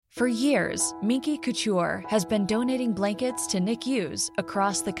For years, Minky Couture has been donating blankets to NICUs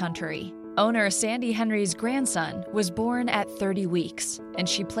across the country. Owner Sandy Henry's grandson was born at 30 weeks, and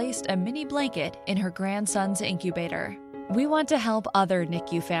she placed a mini blanket in her grandson's incubator. We want to help other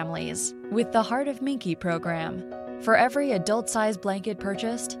NICU families with the Heart of Minky program. For every adult-sized blanket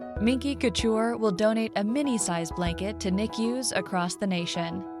purchased, Minky Couture will donate a mini-sized blanket to NICUs across the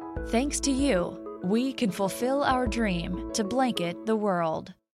nation. Thanks to you, we can fulfill our dream to blanket the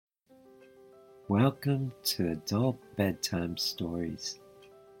world. Welcome to Adult Bedtime Stories.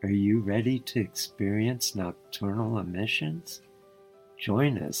 Are you ready to experience nocturnal emissions?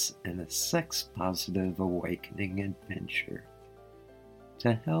 Join us in a sex-positive awakening adventure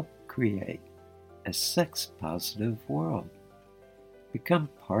to help create a sex-positive world. Become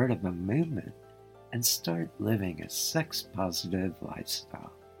part of a movement and start living a sex-positive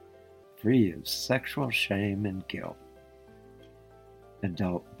lifestyle, free of sexual shame and guilt.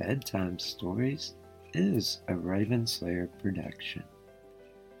 Adult Bedtime Stories is a Ravenslayer production.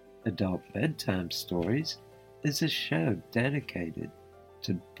 Adult Bedtime Stories is a show dedicated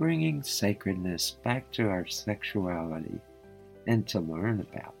to bringing sacredness back to our sexuality and to learn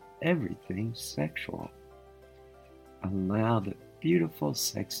about everything sexual. Allow the beautiful,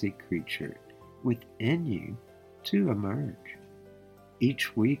 sexy creature within you to emerge.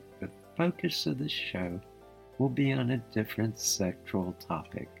 Each week, the focus of the show will be on a different sexual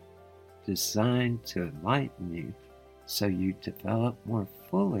topic designed to enlighten you so you develop more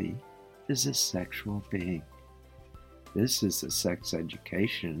fully as a sexual being. This is a sex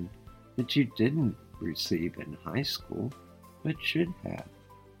education that you didn't receive in high school, but should have.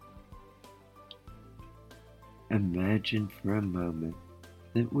 Imagine for a moment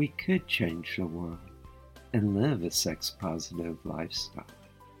that we could change the world and live a sex-positive lifestyle.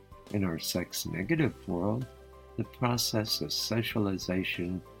 In our sex-negative world, the process of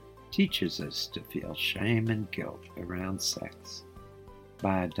socialization teaches us to feel shame and guilt around sex.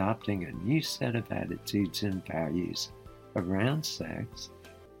 By adopting a new set of attitudes and values around sex,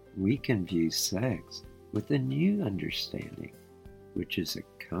 we can view sex with a new understanding, which is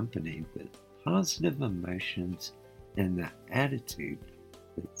accompanied with positive emotions and the attitude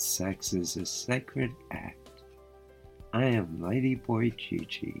that sex is a sacred act. I am Ladyboy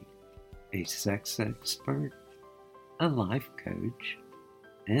Gigi, a sex expert, a life coach,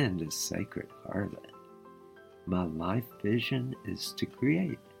 and a sacred harlot. My life vision is to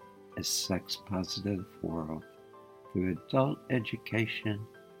create a sex-positive world through adult education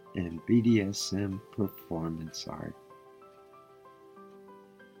and BDSM performance art.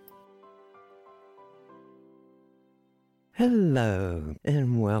 Hello,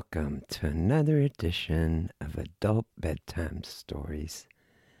 and welcome to another edition of Adult Bedtime Stories.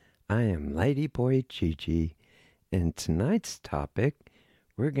 I am Ladyboy Gigi, and tonight's topic,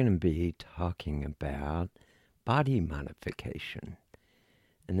 we're going to be talking about body modification.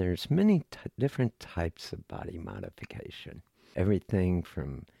 And there's many different types of body modification. Everything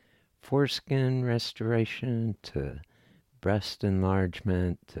from foreskin restoration to breast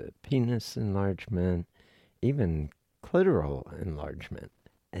enlargement to penis enlargement, even clitoral enlargement.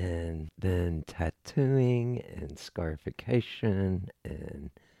 And then tattooing and scarification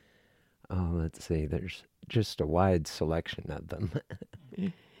and, there's just a wide selection of them.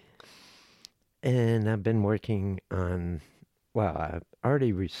 And I've been working on, I've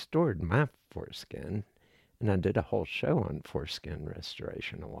already restored my foreskin, and I did a whole show on foreskin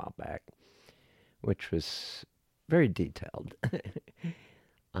restoration a while back, which was very detailed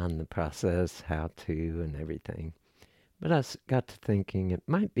on the process, how to, and everything. But I got to thinking it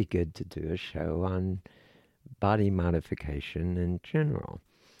might be good to do a show on body modification in general.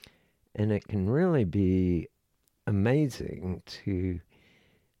 And it can really be amazing to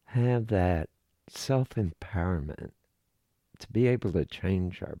have that self-empowerment to be able to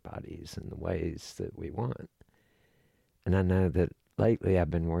change our bodies in the ways that we want. And I know that lately I've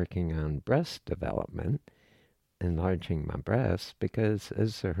been working on breast development, enlarging my breasts, because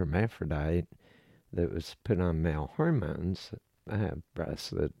as a hermaphrodite that was put on male hormones, I have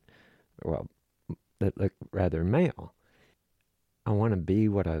breasts that look rather male. I want to be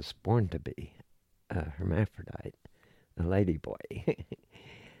what I was born to be, a hermaphrodite, a ladyboy.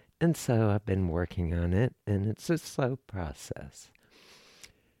 And so I've been working on it, and it's a slow process.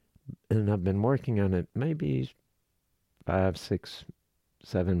 And I've been working on it maybe 5, 6,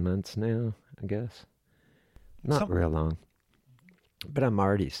 7 months now, I guess. Not real long. But I'm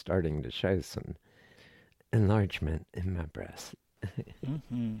already starting to show some enlargement in my breast.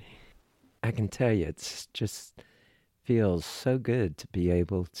 Mm-hmm. I can tell you, it's just feels so good to be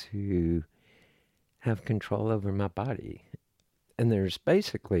able to have control over my body And there's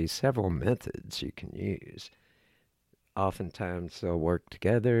basically several methods you can use. Oftentimes they'll work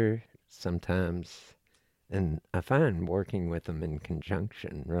together, sometimes, and I find working with them in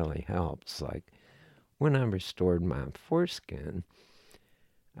conjunction really helps. Like when I restored my foreskin,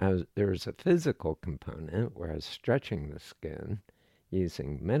 there was a physical component where I was stretching the skin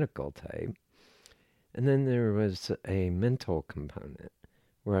using medical tape, and then there was a mental component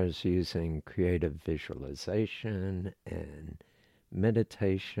where I was using creative visualization and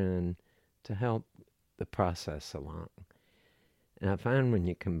meditation to help the process along. And I find when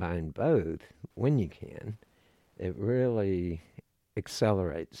you combine both, when you can, it really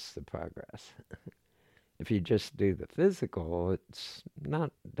accelerates the progress. If you just do the physical,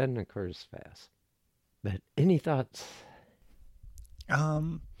 doesn't occur as fast. But any thoughts?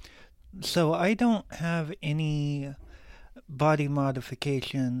 So I don't have any body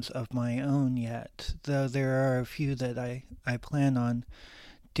modifications of my own yet, though there are a few that I plan on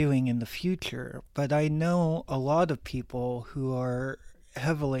doing in the future. But I know a lot of people who are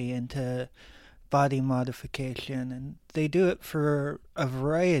heavily into body modification, and they do it for a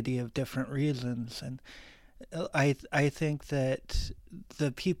variety of different reasons. And I think that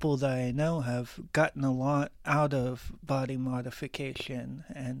the people that I know have gotten a lot out of body modification,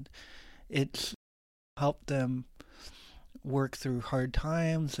 and it's helped them work through hard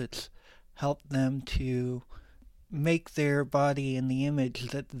times. It's helped them to make their body in the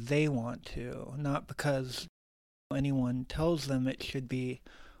image that they want to, not because anyone tells them it should be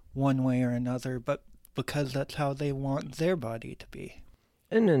one way or another, but because that's how they want their body to be.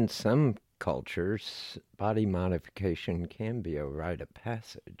 And in some cultures, body modification can be a rite of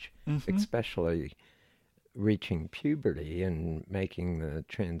passage, especially reaching puberty and making the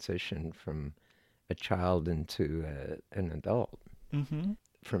transition from a child into an adult.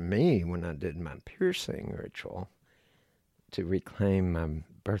 For me, when I did my piercing ritual to reclaim my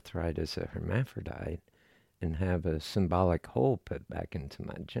birthright as a hermaphrodite and have a symbolic hole put back into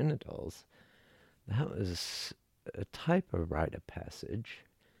my genitals, that was a type of rite of passage.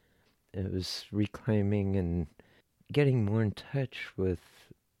 It was reclaiming and getting more in touch with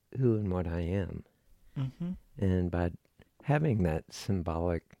who and what I am. And by having that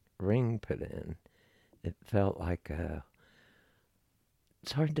symbolic ring put in, it felt like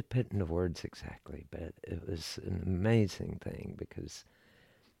it's hard to put into words exactly, but it was an amazing thing because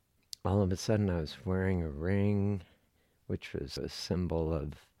all of a sudden I was wearing a ring, which was a symbol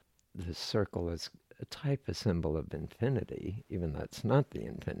of the circle is a type of symbol of infinity, even though it's not the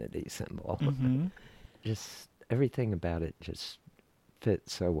infinity symbol. Just everything about it just fit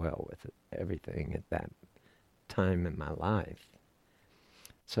so well with everything at that time in my life.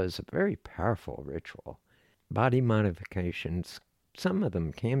 So it's a very powerful ritual. Body modifications, some of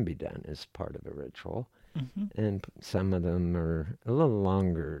them can be done as part of a ritual, and some of them are a little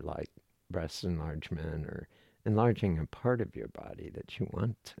longer, like breast enlargement or enlarging a part of your body that you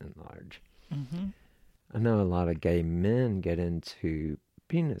want to enlarge. I know a lot of gay men get into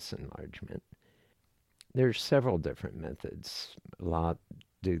penis enlargement. There's several different methods. A lot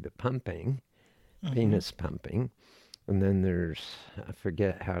do the pumping, penis pumping, and then there's, I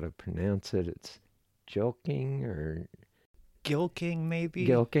forget how to pronounce it, it's jilking or... Gilking, maybe?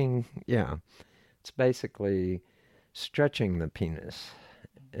 Gilking, yeah. It's basically stretching the penis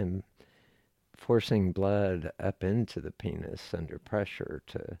and forcing blood up into the penis under pressure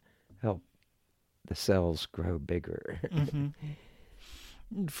to help the cells grow bigger.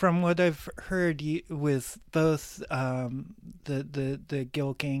 From what I've heard, with both the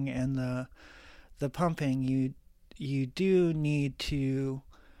gilking and the pumping, you do need to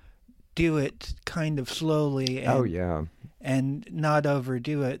do it kind of slowly. And, and not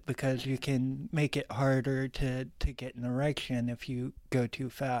overdo it, because you can make it harder to get an erection if you go too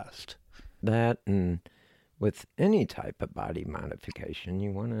fast. That, and with any type of body modification,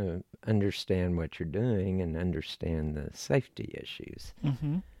 you want to understand what you're doing and understand the safety issues.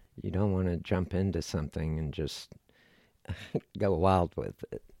 You don't want to jump into something and just go wild with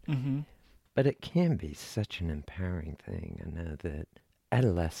it. But it can be such an empowering thing. I know that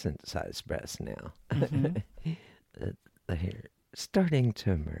adolescent-sized breasts now, they're starting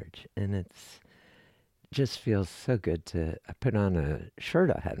to emerge, and it's just feels so good to... I put on a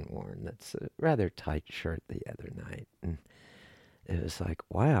shirt I hadn't worn. That's a rather tight shirt the other night, and it was like,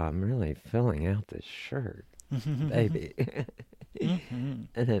 wow, I'm really filling out this shirt, baby. And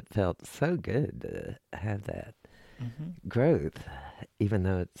it felt so good to have that growth, even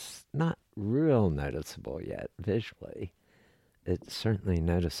though it's not real noticeable yet visually. It's certainly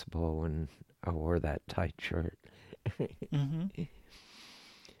noticeable when I wore that tight shirt.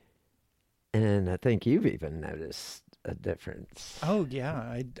 And I think you've even noticed a difference. Oh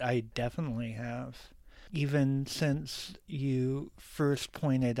yeah, I definitely have. Even since you first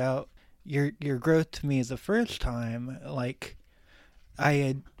pointed out your growth to me the first time, like I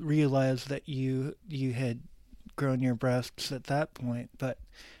had realized that you had grown your breasts at that point, but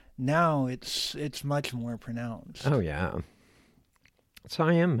now it's much more pronounced. Oh, yeah. So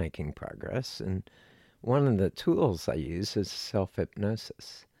I am making progress, and one of the tools I use is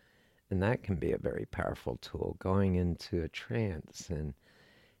self-hypnosis. And that can be a very powerful tool, going into a trance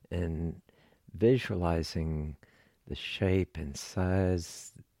and visualizing the shape and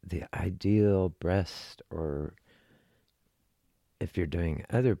size, the ideal breast, or if you're doing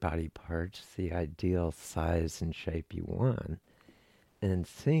other body parts, the ideal size and shape you want, and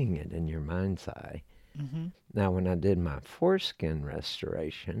seeing it in your mind's eye. Mm-hmm. Now, when I did my foreskin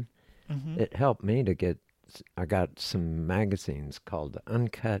restoration, Mm-hmm. it helped me to get, I got some magazines called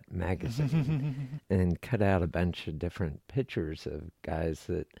Uncut Magazine and cut out a bunch of different pictures of guys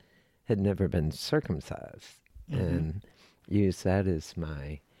that had never been circumcised and used that as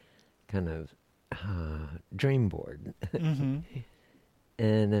my kind of dream board. Mm-hmm.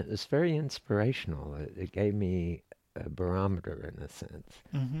 And it was very inspirational. It gave me a barometer, in a sense,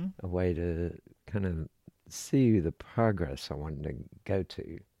 Mm-hmm. a way to kind of see the progress I wanted to go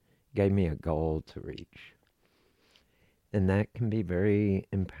to. Gave me a goal to reach. And that can be very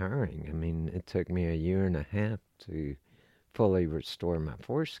empowering. I mean, it took me a year and a half to fully restore my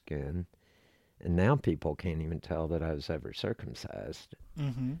foreskin, and now people can't even tell that I was ever circumcised.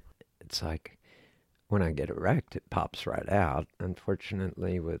 Mm-hmm. It's like when I get erect, it pops right out.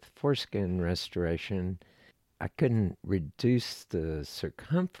 Unfortunately, with foreskin restoration, I couldn't reduce the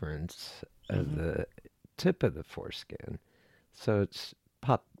circumference of the tip of the foreskin, so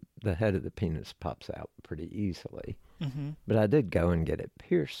the head of the penis pops out pretty easily. Mm-hmm. But I did go and get it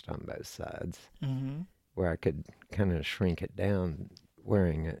pierced on both sides, Mm-hmm. where I could kind of shrink it down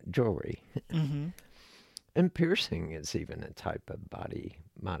wearing jewelry. Mm-hmm. And piercing is even a type of body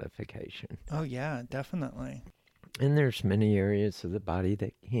modification. Oh yeah, definitely. And there's many areas of the body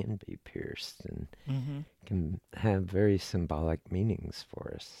that can be pierced and Mm-hmm. can have very symbolic meanings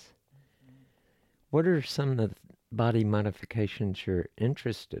for us. What are some of the body modifications you're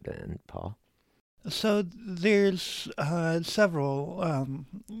interested in, Paul? So there's several.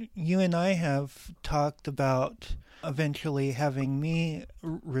 You and I have talked about eventually having me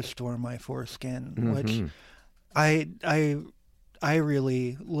restore my foreskin, which I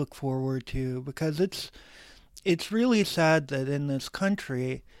really look forward to, because it's really sad that in this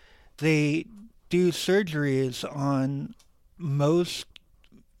country they do surgeries on most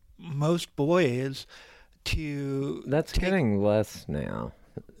boys to That's getting less now.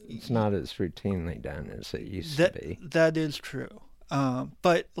 It's not as routinely done as it used to be. That is true.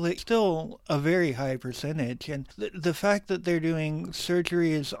 But like, still a very high percentage. And the fact that they're doing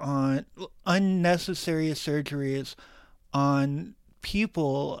surgeries on unnecessary surgeries on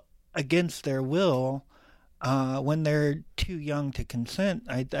people against their will when they're too young to consent,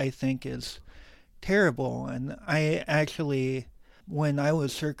 I think is terrible. And I actually, when I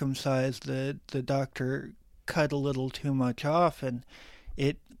was circumcised, the doctor cut a little too much off, and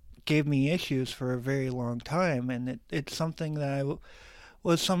it gave me issues for a very long time, and it's something that I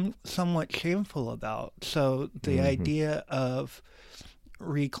was somewhat shameful about. So the idea of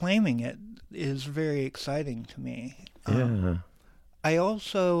reclaiming it is very exciting to me. Yeah. I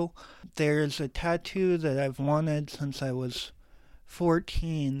also, there's a tattoo that I've wanted since I was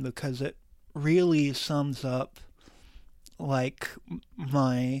 14, because it really sums up like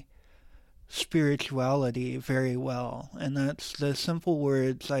my spirituality very well, and that's the simple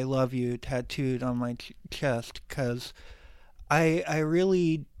words "I love you" tattooed on my chest, because I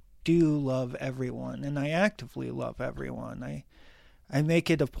really do love everyone, and I actively love everyone. I make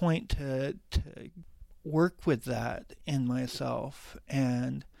it a point to work with that in myself,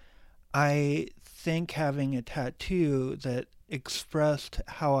 and I think having a tattoo that expressed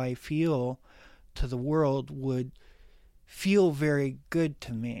how I feel to the world would feel very good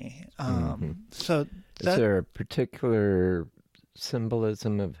to me. So is there a particular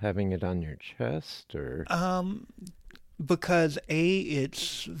symbolism of having it on your chest, or? Because A,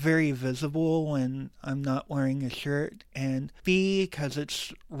 it's very visible when I'm not wearing a shirt, and B, because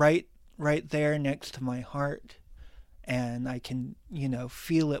it's right there next to my heart, and I can,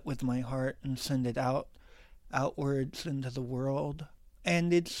 feel it with my heart and send it outwards into the world.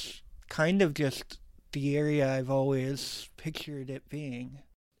 And it's kind of just the area I've always pictured it being.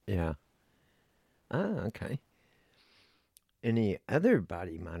 Yeah. Okay. Any other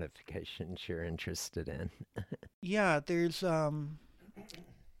body modifications you're interested in? Yeah,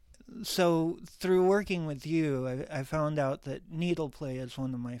 So through working with you, I found out that needle play is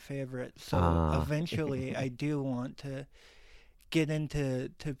one of my favorites. So Ah, eventually, I do want to get into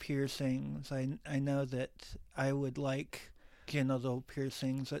piercings. I know that I would like genital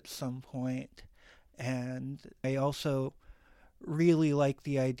piercings at some point, and I also really like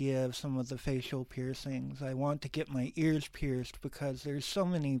the idea of some of the facial piercings. I want to get my ears pierced because there's so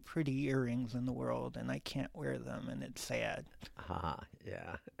many pretty earrings in the world and I can't wear them and it's sad.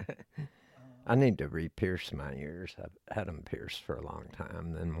 yeah. I need to re-pierce my ears. I've had them pierced for a long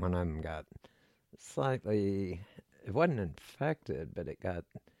time. Then one of them got slightly, it wasn't infected, but it got,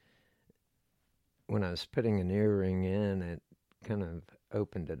 when I was putting an earring in, it kind of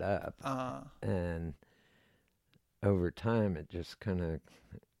opened it up. And over time, it just kind of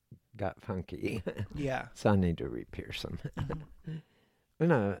got funky. Yeah. So I need to re-pierce them.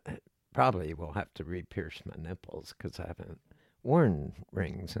 And I probably will have to re-pierce my nipples because I haven't worn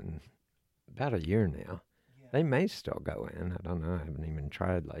rings in about a year now. Yeah. They may still go in. I don't know. I haven't even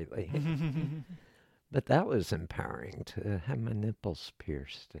tried lately. But that was empowering to have my nipples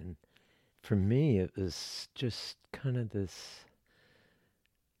pierced. And for me, it was just kind of this.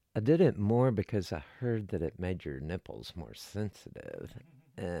 I did it more because I heard that it made your nipples more sensitive.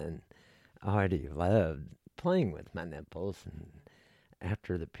 And I already loved playing with my nipples. And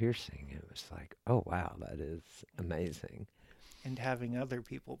after the piercing, it was like, oh, wow, that is amazing. And having other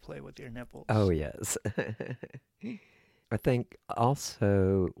people play with your nipples. Oh, yes. I think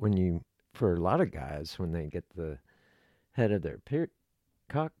also for a lot of guys, when they get the head of their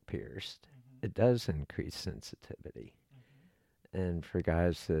cock pierced, it does increase sensitivity. And for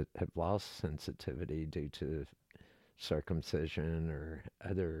guys that have lost sensitivity due to circumcision or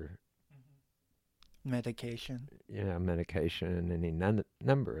other medication, any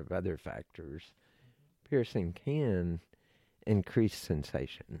number of other factors, piercing can increase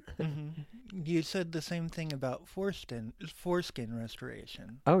sensation. You said the same thing about foreskin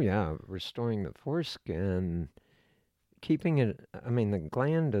restoration. Oh yeah, restoring the foreskin, keeping it. I mean, the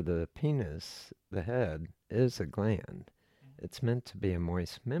gland of the penis, the head, is a gland. It's meant to be a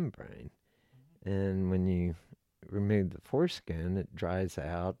moist membrane. And when you remove the foreskin, it dries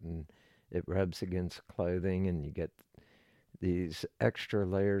out and it rubs against clothing, and you get these extra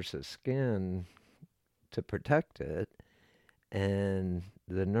layers of skin to protect it, and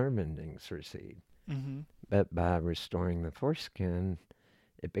the nerve endings recede. But by restoring the foreskin,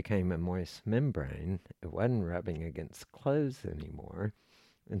 it became a moist membrane. It wasn't rubbing against clothes anymore.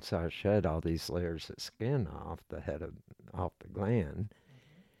 And so I shed all these layers of skin off off the gland,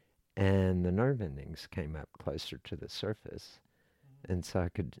 and the nerve endings came up closer to the surface. And so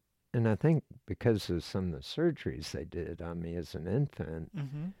and I think because of some of the surgeries they did on me as an infant,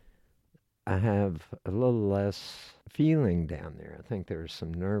 I have a little less feeling down there. I think there was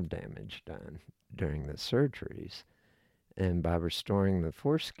some nerve damage done during the surgeries. And by restoring the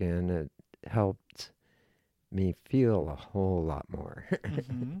foreskin, it helped me feel a whole lot more.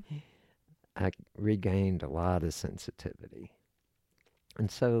 I regained a lot of sensitivity. And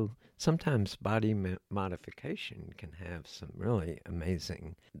so sometimes body modification can have some really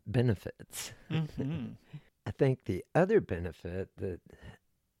amazing benefits. I think the other benefit that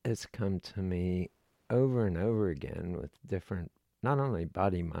has come to me over and over again with different, not only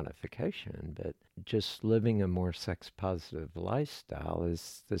body modification, but just living a more sex-positive lifestyle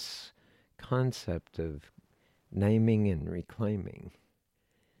is this concept of naming and reclaiming.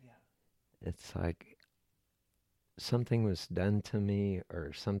 Yeah. It's like something was done to me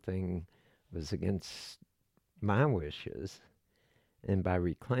or something was against my wishes, and by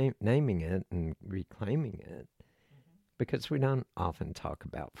naming it and reclaiming it, because we don't often talk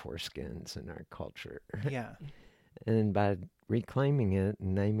about foreskins in our culture. Yeah. And by reclaiming it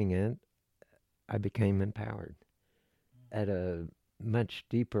and naming it, I became empowered at a much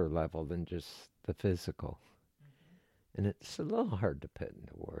deeper level than just the physical. And it's a little hard to put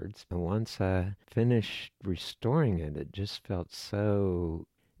into words. And once I finished restoring it, it just felt so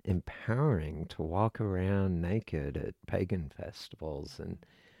empowering to walk around naked at pagan festivals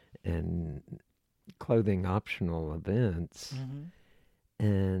and clothing optional events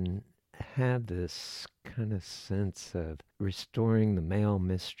and have this kind of sense of restoring the male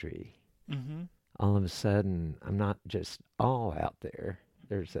mystery. All of a sudden, I'm not just all out there.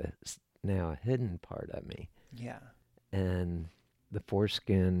 There's now a hidden part of me. Yeah. And the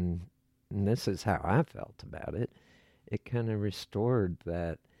foreskin, and this is how I felt about it, it kind of restored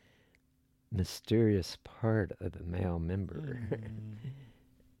that mysterious part of the male member.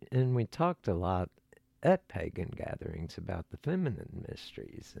 And we talked a lot at pagan gatherings about the feminine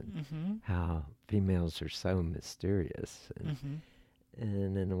mysteries and how females are so mysterious.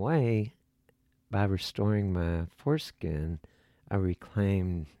 And in a way, by restoring my foreskin, I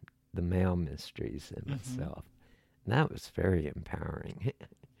reclaimed the male mysteries in myself. And that was very empowering.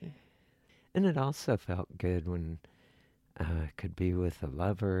 And it also felt good when I could be with a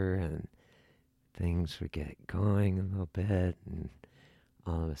lover and things would get going a little bit, and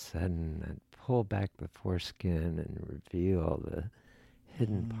all of a sudden I'd pull back the foreskin and reveal the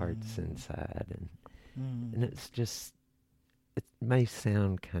hidden parts inside. And it's just, it may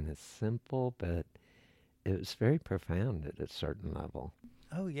sound kind of simple, but it was very profound at a certain level.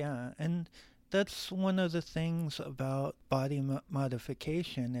 Oh, yeah. And that's one of the things about body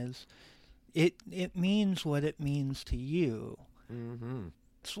modification is it means what it means to you. Mm-hmm.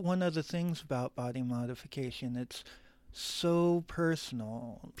 It's one of the things about body modification. It's so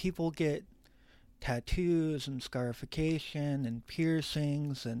personal. People get tattoos and scarification and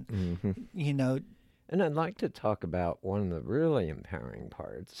piercings and, you know. And I'd like to talk about one of the really empowering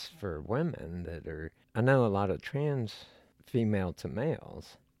parts for women that are, I know a lot of trans female to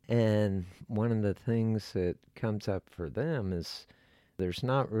males, and one of the things that comes up for them is there's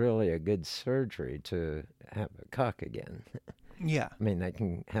not really a good surgery to have a cock again. Yeah. I mean, they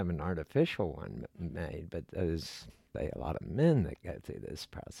can have an artificial one made, but there's a lot of men that go through this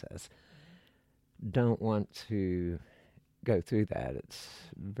process don't want to go through that. It's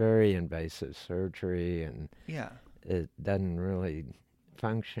very invasive surgery, and it doesn't really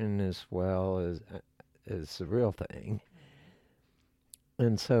function as well as the real thing.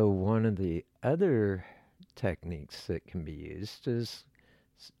 And so one of the other techniques that can be used is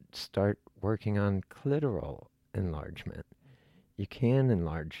start working on clitoral enlargement. You can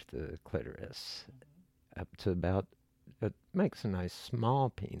enlarge the clitoris up to about, it makes a nice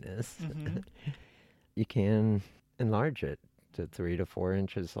small penis. You can enlarge it to 3 to 4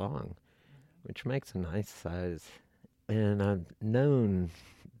 inches long, which makes a nice size. And I've known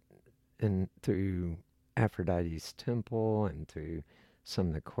through Aphrodite's temple and through some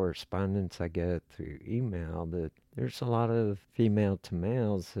of the correspondence I get through email that there's a lot of female to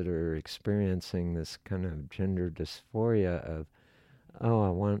males that are experiencing this kind of gender dysphoria of, oh,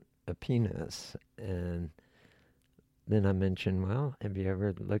 I want a penis. And then I mentioned, well, have you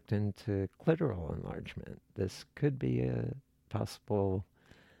ever looked into clitoral enlargement? This could be a possible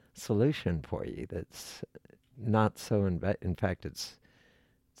solution for you that's not so, in fact, it's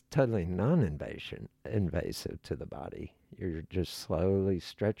totally non-invasive to the body. You're just slowly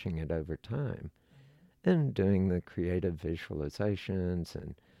stretching it over time and doing the creative visualizations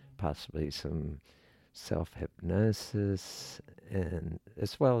and possibly some self-hypnosis, and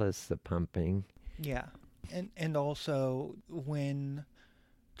as well as the pumping. Yeah. And also when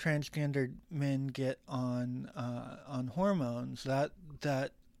transgendered men get on hormones,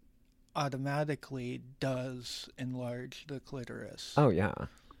 that automatically does enlarge the clitoris. Oh yeah,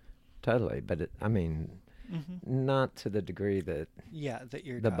 totally. But not to the degree that that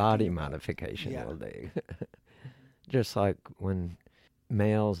you're the body about. modification will do. Just like when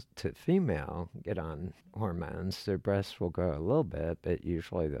males to female get on hormones, their breasts will grow a little bit, but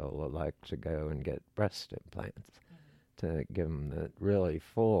usually they'll like to go and get breast implants to give them the really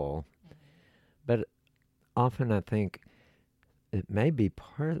full. But often I think it may be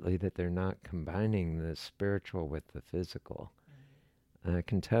partly that they're not combining the spiritual with the physical. I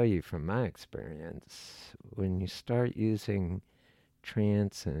can tell you from my experience, when you start using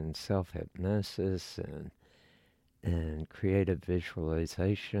trance and self-hypnosis and creative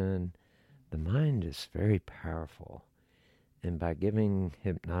visualization, the mind is very powerful. And by giving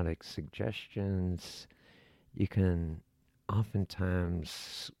hypnotic suggestions, you can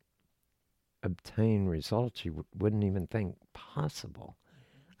oftentimes obtain results you wouldn't even think possible.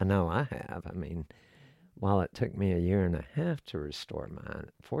 I know I have. I mean, while it took me 1.5 years to restore my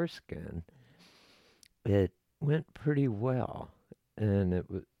foreskin, it went pretty well. And it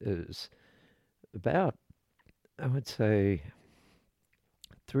was about, I would say,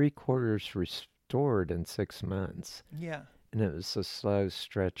 3/4 restored in 6 months. Yeah. And it was a slow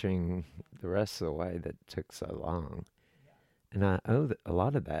stretching the rest of the way that took so long. And I owe a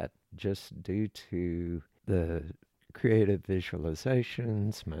lot of that just due to the creative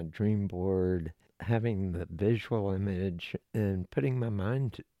visualizations, my dream board, having the visual image, and putting my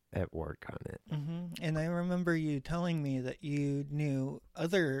mind at work on it. And I remember you telling me that you knew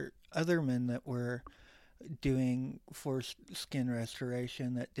other men that were doing foreskin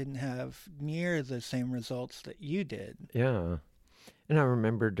restoration that didn't have near the same results that you did. Yeah. And I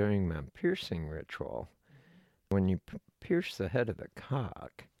remember during my piercing ritual, when you pierce the head of the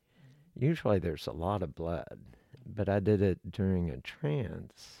cock, usually there's a lot of blood. But I did it during a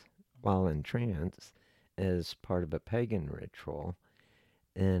trance, while in trance, as part of a pagan ritual.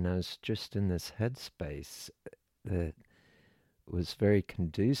 And I was just in this headspace that was very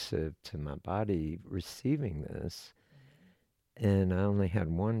conducive to my body receiving this. And I only had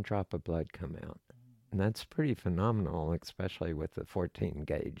one drop of blood come out. And that's pretty phenomenal, especially with the 14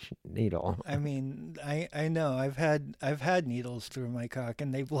 gauge needle. I mean, I know I've had needles through my cock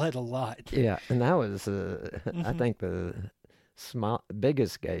and they bled a lot. Yeah, and that was I think the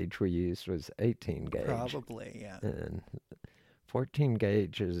biggest gauge we used was 18 gauge. Probably, yeah. And 14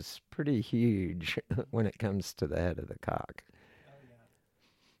 gauge is pretty huge when it comes to the head of the cock. Oh, yeah.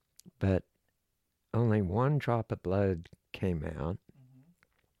 But only one drop of blood came out,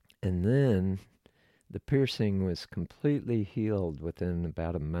 and then the piercing was completely healed within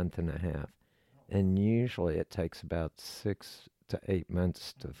about a month and a half. And usually it takes about 6 to 8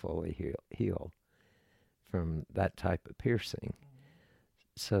 months to fully heal from that type of piercing.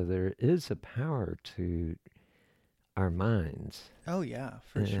 So there is a power to our minds. Oh, yeah,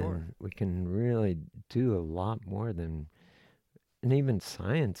 for sure. We can really do a lot more than, and even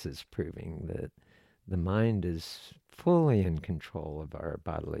science is proving that the mind is fully in control of our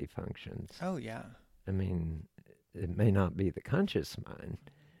bodily functions. Oh, yeah. I mean, it may not be the conscious mind,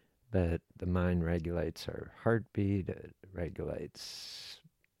 but the mind regulates our heartbeat, it regulates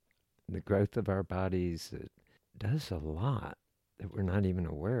the growth of our bodies. It does a lot that we're not even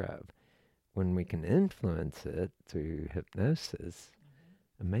aware of. When we can influence it through hypnosis,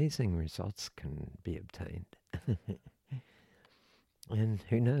 amazing results can be obtained. And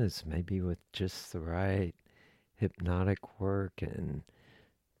who knows, maybe with just the right hypnotic work and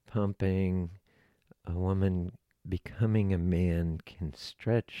pumping, a woman becoming a man can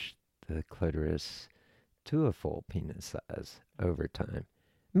stretch the clitoris to a full penis size over time.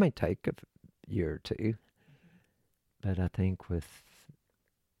 It may take a year or two, but I think with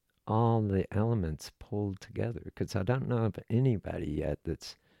all the elements pulled together, because I don't know of anybody yet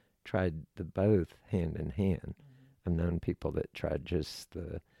that's tried the both hand in hand. I've known people that tried just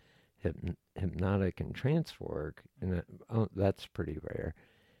the hypnotic and trance work, and that's pretty rare.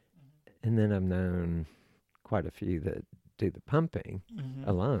 And then I've known quite a few that do the pumping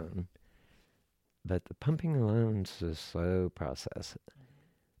alone. But the pumping alone is a slow process,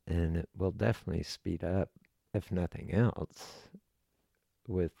 and it will definitely speed up, if nothing else,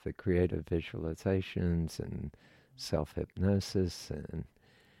 with the creative visualizations and self-hypnosis and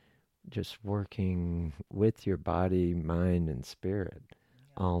just working with your body, mind, and spirit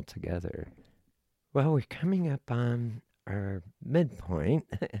all together. Well, we're coming up on our midpoint,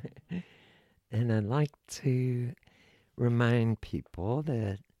 and I'd like to remind people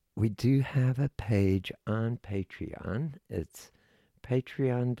that we do have a page on Patreon. It's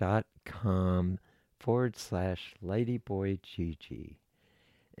patreon.com/ladyboygg.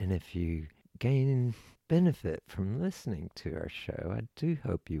 And if you gain benefit from listening to our show, I do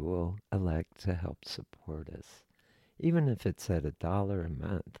hope you will elect to help support us. Even if it's at $1 a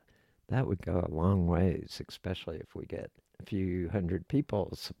month, that would go a long ways, especially if we get a few hundred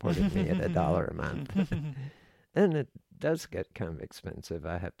people supporting me at $1 a month. And it does get kind of expensive.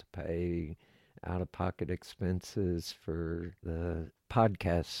 I have to pay out-of-pocket expenses for the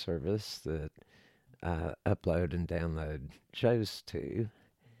podcast service that I upload and download shows to.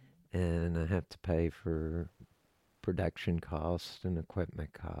 And I have to pay for production costs and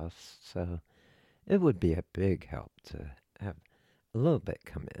equipment costs. So it would be a big help to have a little bit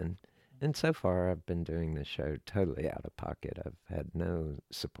come in. And so far, I've been doing the show totally out of pocket. I've had no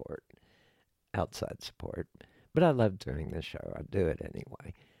support, outside support. But I love doing the show. I do it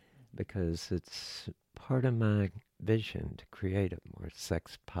anyway because it's part of my vision to create a more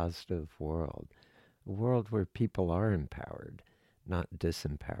sex-positive world, a world where people are empowered, not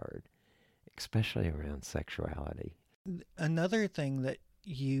disempowered, especially around sexuality. Another thing that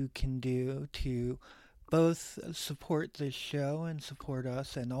you can do to both support this show and support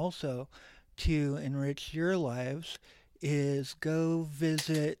us, and also to enrich your lives, is go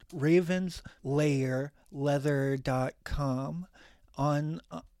visit ravenslayerleather.com. On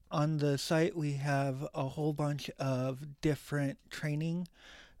the site we have a whole bunch of different training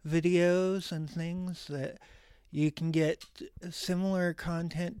videos and things that you can get similar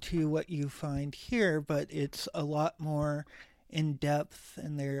content to what you find here, but it's a lot more in depth,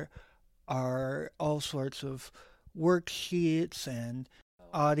 and there are all sorts of worksheets and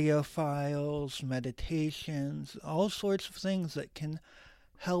audio files, meditations, all sorts of things that can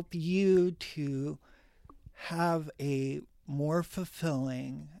help you to have a more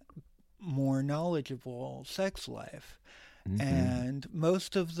fulfilling, more knowledgeable sex life. And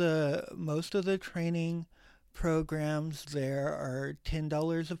most of the training programs there are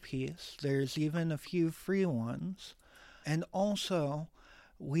 $10 a piece. There's even a few free ones. And also,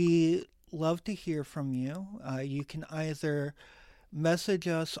 We love to hear from you. You can either message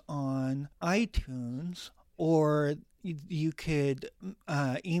us on iTunes, or you could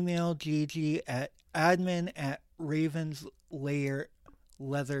email Gigi at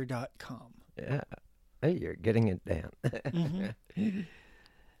admin@ravenslayerleather.com. Yeah. Hey, you're getting it down. Mm-hmm.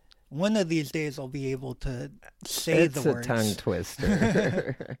 One of these days I'll be able to say It's the a words. tongue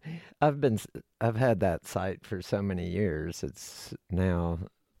twister. I've had that site for so many years. It's now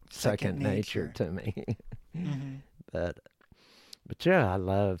second nature to me. Mm-hmm. But yeah, I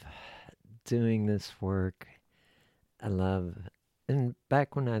love doing this work. And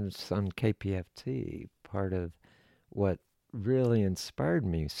back when I was on KPFT, part of what really inspired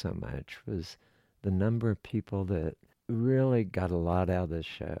me so much was the number of people that really got a lot out of the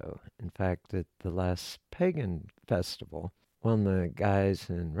show. In fact, at the last Pagan Festival, one of the guys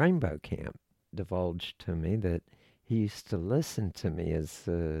in Rainbow Camp divulged to me that he used to listen to me as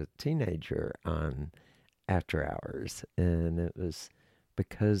a teenager on After Hours, and it was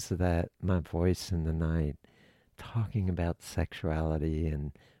because of that, my voice in the night, talking about sexuality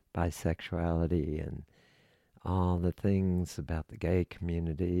and bisexuality and all the things about the gay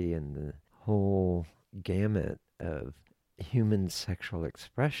community and the whole gamut of human sexual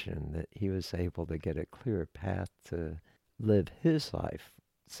expression, that he was able to get a clearer path to live his life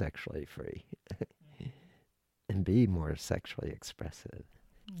sexually free and be more sexually expressive.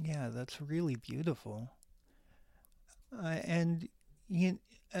 Yeah, that's really beautiful. And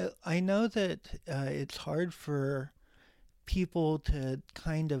I know that it's hard for people to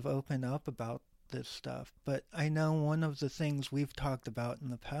kind of open up about this stuff, but I know one of the things we've talked about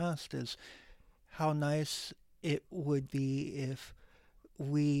in the past is how nice it would be if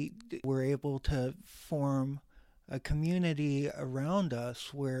we were able to form a community around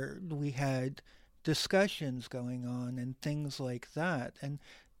us where we had discussions going on and things like that. And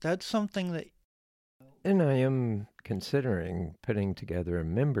that's something that... And I am considering putting together a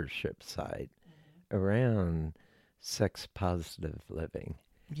membership site around sex positive living.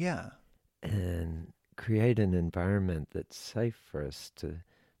 Yeah. And create an environment that's safe for us to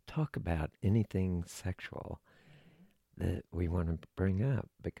talk about anything sexual that we want to bring up,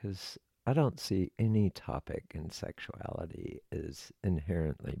 because I don't see any topic in sexuality as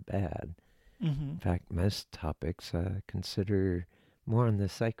inherently bad. Mm-hmm. In fact, most topics I consider more on the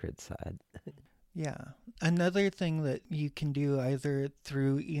sacred side. Yeah. Another thing that you can do either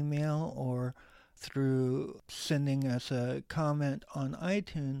through email or through sending us a comment on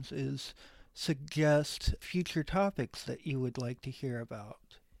iTunes is suggest future topics that you would like to hear about.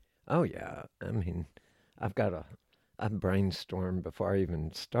 Oh, yeah. I mean, I've brainstormed before I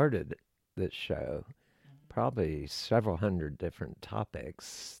even started this show, probably several hundred different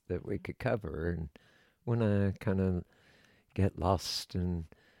topics that we could cover. And when I kind of get lost in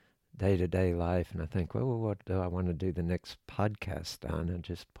day-to-day life and I think, well, what do I want to do the next podcast on? And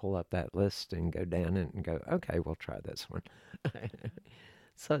just pull up that list and go down it and go, okay, we'll try this one.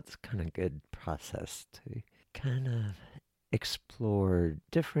 So it's kind of good process to kind of explore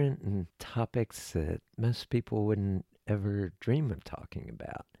different topics that most people wouldn't ever dream of talking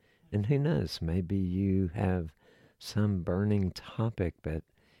about. And who knows, maybe you have some burning topic that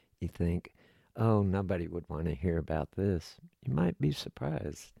you think, oh, nobody would want to hear about this. You might be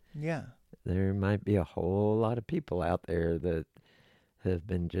surprised. Yeah. There might be a whole lot of people out there that have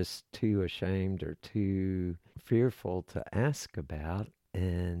been just too ashamed or too fearful to ask about.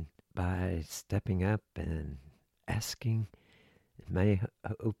 And by stepping up and asking, it may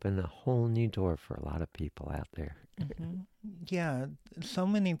open a whole new door for a lot of people out there. Mm-hmm. Yeah. So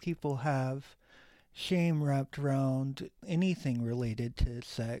many people have shame wrapped around anything related to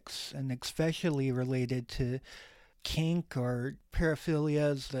sex, and especially related to kink or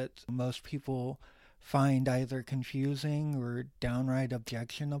paraphilias that most people find either confusing or downright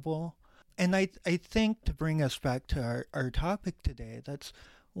objectionable. And I think, to bring us back to our topic today, that's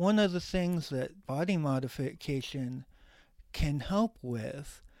one of the things that body modification can help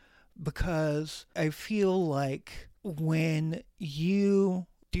with, because I feel like when you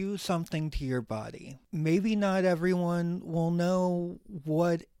do something to your body, maybe not everyone will know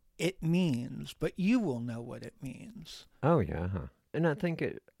what it means, but you will know what it means. Oh, yeah. And I think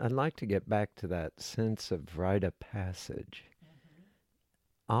I'd like to get back to that sense of rite of passage.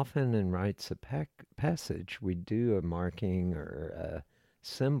 Often in rites of passage, we do a marking or a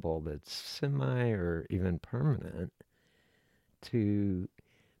symbol that's semi or even permanent to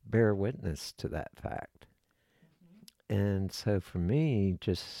bear witness to that fact. And so for me,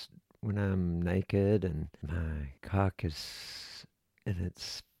 just when I'm naked and my cock is in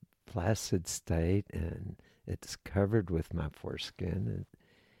its flaccid state and it's covered with my foreskin,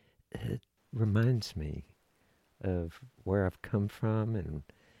 it reminds me of where I've come from and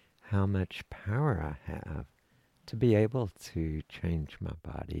how much power I have to be able to change my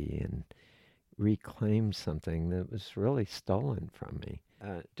body and reclaim something that was really stolen from me.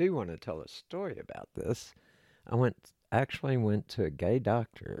 I do want to tell a story about this. Actually went to a gay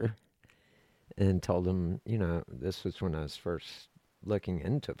doctor and told him, this was when I was first looking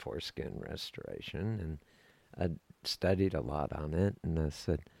into foreskin restoration, and I studied a lot on it, and I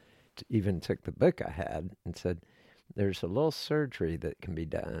said, even took the book I had and said, there's a little surgery that can be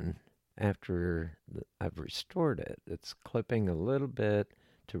done after I've restored it. It's clipping a little bit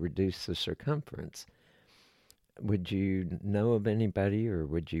to reduce the circumference. Would you know of anybody, or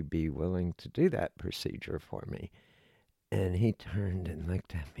would you be willing to do that procedure for me? And he turned and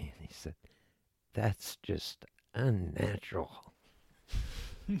looked at me and he said, that's just unnatural.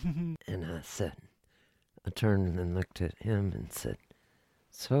 And I turned and looked at him and said,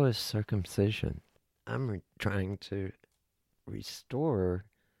 so is circumcision. I'm trying to restore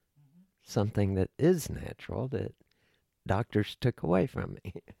something that is natural that doctors took away from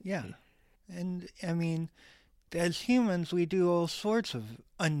me. Yeah. And I mean, as humans, we do all sorts of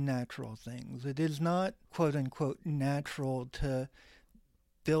unnatural things. It is not, quote unquote, natural to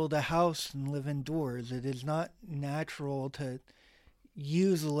build a house and live indoors. It is not natural to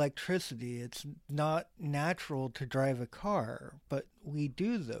use electricity. It's not natural to drive a car, but we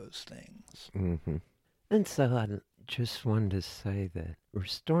do those things. Mm-hmm. And so I just wanted to say that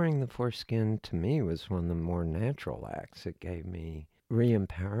restoring the foreskin to me was one of the more natural acts. It gave me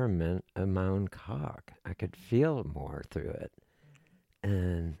re-empowerment of my own cock. I could feel more through it.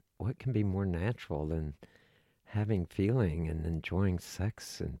 And what can be more natural than having feeling and enjoying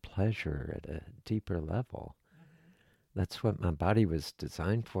sex and pleasure at a deeper level? That's what my body was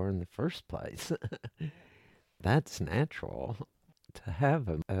designed for in the first place. That's natural. To have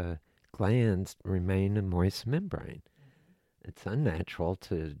a gland remain a moist membrane. It's unnatural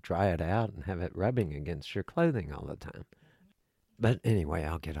to dry it out and have it rubbing against your clothing all the time. But anyway,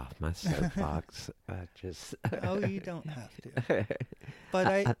 I'll get off my soapbox. Oh, you don't have to.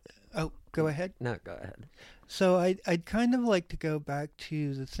 But go ahead. No, go ahead. So I'd kind of like to go back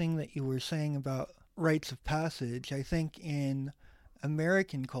to the thing that you were saying about rites of passage. I think in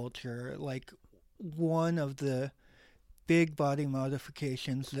American culture, like one of the big body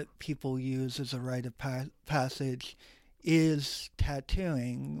modifications that people use as a rite of passage is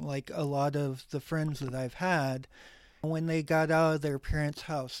tattooing. Like a lot of the friends that I've had, when they got out of their parents'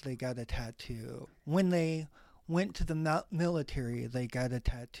 house, they got a tattoo. When they went to the military, they got a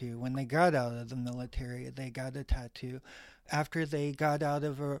tattoo. When they got out of the military, they got a tattoo. After they got out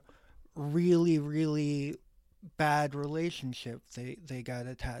of a really, really bad relationship, they got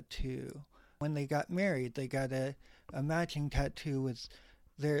a tattoo. When they got married, they got a matching tattoo with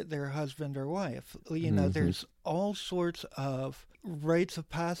their husband or wife. There's all sorts of rites of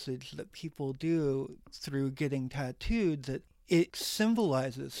passage that people do through getting tattooed that it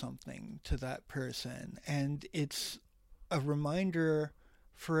symbolizes something to that person, and it's a reminder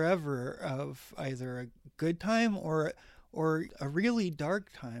forever of either a good time or a really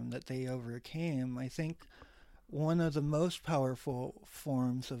dark time that they overcame. I think one of the most powerful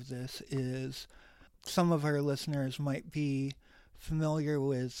forms of this is, some of our listeners might be familiar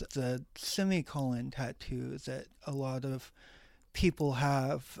with the semicolon tattoo that a lot of people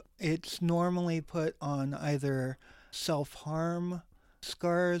have. It's normally put on either self-harm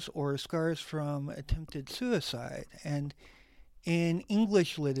scars or scars from attempted suicide. And in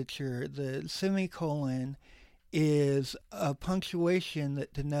English literature, the semicolon is a punctuation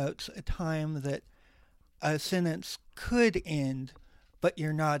that denotes a time that a sentence could end, but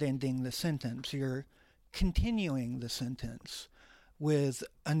you're not ending the sentence. You're continuing the sentence with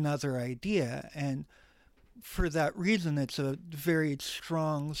another idea. And for that reason, it's a very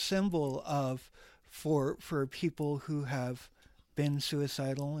strong symbol of for people who have been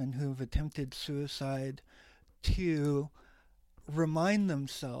suicidal and who've attempted suicide to remind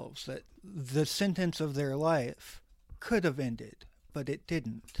themselves that the sentence of their life could have ended, but it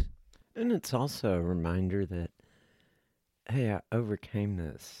didn't. And it's also a reminder that, hey, I overcame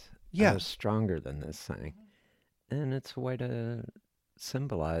this. Yeah. I was stronger than this thing. And it's a way to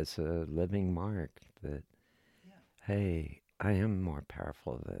symbolize a living mark that, hey, I am more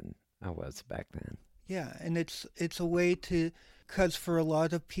powerful than I was back then. Yeah, and it's a way to, because for a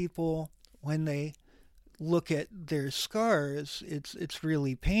lot of people, when they look at their scars, it's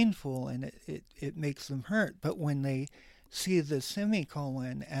really painful and it makes them hurt. But when they see the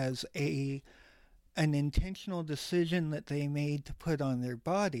semicolon as an intentional decision that they made to put on their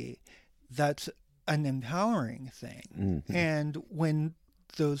body, that's an empowering thing. Mm-hmm. And when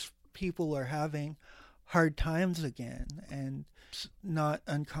those people are having hard times again, and it's not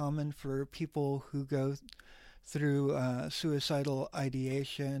uncommon for people who go through suicidal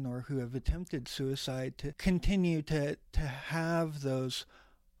ideation or who have attempted suicide to continue to have those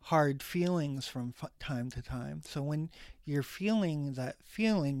hard feelings from time to time. So when you're feeling that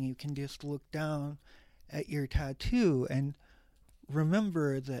feeling, you can just look down at your tattoo and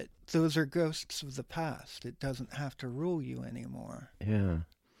remember that those are ghosts of the past. It doesn't have to rule you anymore. Yeah.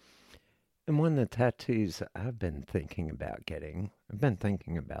 And one of the tattoos I've been thinking about getting, I've been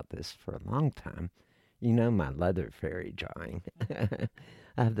thinking about this for a long time. You know my leather fairy drawing. I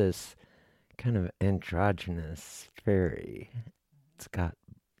have this kind of androgynous fairy. It's got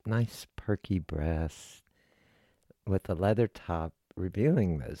nice perky breasts with a leather top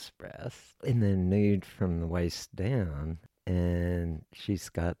revealing those breasts, and then nude from the waist down. And she's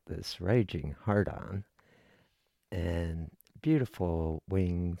got this raging heart on and beautiful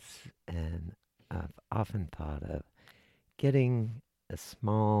wings. And I've often thought of getting a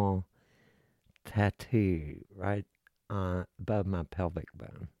small tattoo right above my pelvic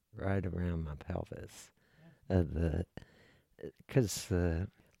bone, right around my pelvis, of the because the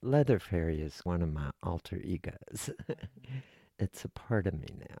leather fairy is one of my alter egos. It's a part of me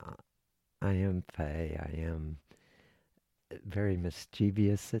now. I am Faye. I am very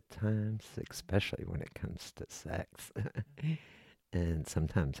mischievous at times, especially when it comes to sex. And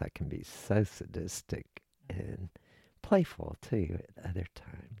sometimes I can be so sadistic and playful too at other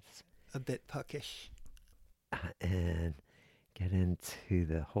times. A bit puckish. And get into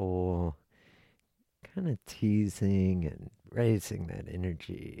the whole kind of teasing and raising that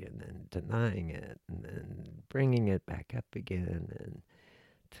energy and then denying it and then bringing it back up again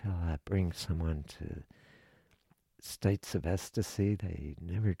until I bring someone to states of ecstasy they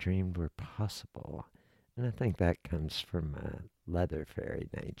never dreamed were possible. And I think that comes from my leather fairy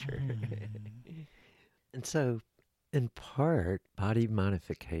nature. And so, in part, body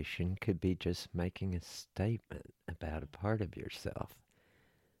modification could be just making a statement about a part of yourself,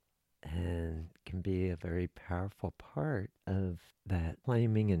 and can be a very powerful part of that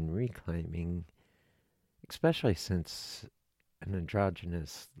claiming and reclaiming, especially since an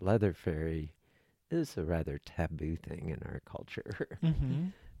androgynous leather fairy is a rather taboo thing in our culture. Mm-hmm.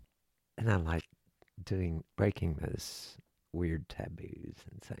 And I like breaking those weird taboos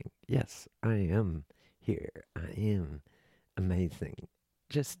and saying, yes, I am here. I am amazing,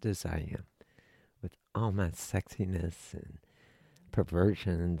 just as I am, with all my sexiness and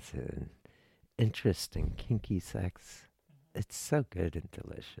perversions and interest in kinky sex. It's so good and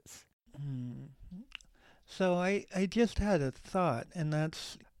delicious. So I just had a thought, and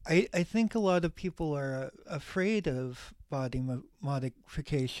that's I think a lot of people are afraid of body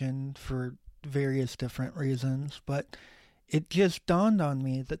modification for various different reasons, but it just dawned on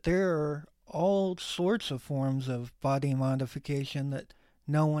me that there are all sorts of forms of body modification that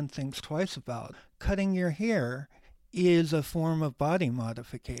no one thinks twice about. Cutting your hair is a form of body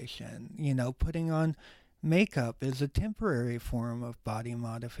modification. You know, putting on makeup is a temporary form of body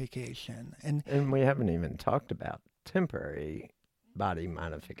modification. And we haven't even talked about temporary body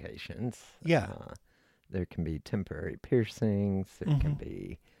modifications. Yeah. There can be temporary piercings. There can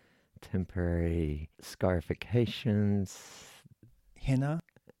be temporary scarifications. Henna.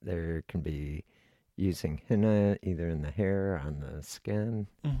 There can be using henna either in the hair or on the skin.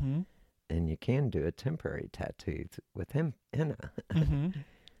 Mm-hmm. And you can do a temporary tattoo with henna. Mm-hmm.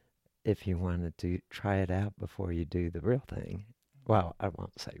 If you want to try it out before you do the real thing. Well, I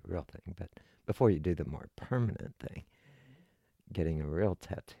won't say real thing, but before you do the more permanent thing, getting a real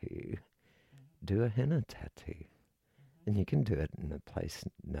tattoo, do a henna tattoo. And you can do it in a place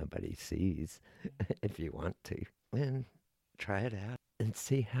nobody sees if you want to. And try it out and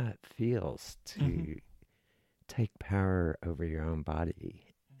see how it feels to take power over your own body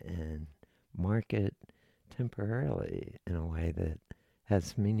and mark it temporarily in a way that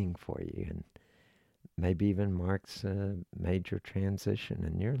has meaning for you and maybe even marks a major transition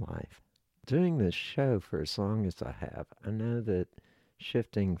in your life. Doing this show for as long as I have, I know that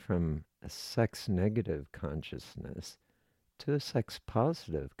shifting from a sex-negative consciousness to a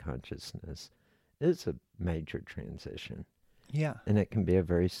sex-positive consciousness is a major transition. Yeah. And it can be a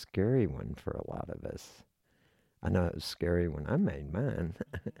very scary one for a lot of us. I know it was scary when I made mine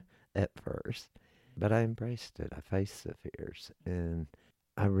at first, but I embraced it. I faced the fears. And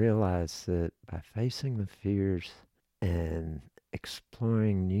I realized that by facing the fears and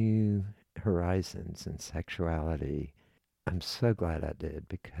exploring new horizons in sexuality, I'm so glad I did,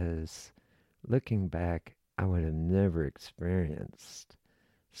 because looking back, I would have never experienced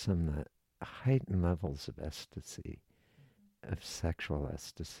some of the heightened levels of ecstasy of sexual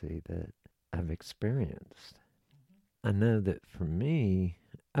ecstasy that I've experienced. I know that for me,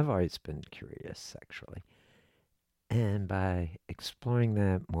 I've always been curious sexually. And by exploring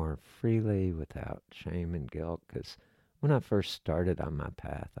that more freely without shame and guilt, because when I first started on my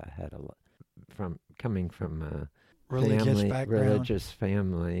path, I had from coming from a Religious background. religious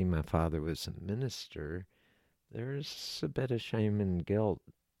family. My father was a minister. There's a bit of shame and guilt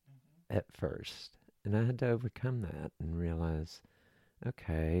at first. And I had to overcome that and realize,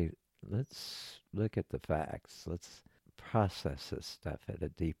 okay, let's look at the facts. Let's process this stuff at a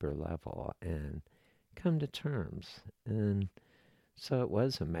deeper level and come to terms. And so it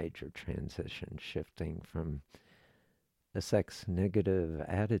was a major transition, shifting from a sex negative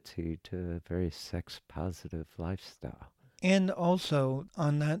attitude to a very sex positive lifestyle. And also,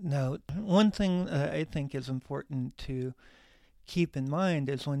 on that note, one thing I think is important to keep in mind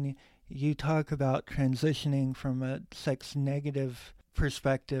is when you talk about transitioning from a sex negative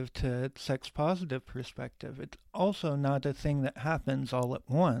perspective to a sex positive perspective, it's also not a thing that happens all at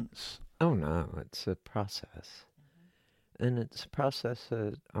once. Oh no, it's a process. And it's a process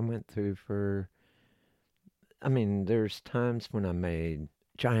that I went through there's times when I made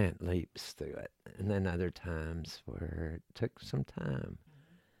giant leaps through it, and then other times where it took some time,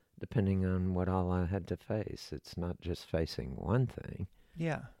 depending on what all I had to face. It's not just facing one thing.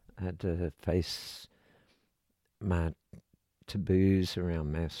 Yeah. I had to face my taboos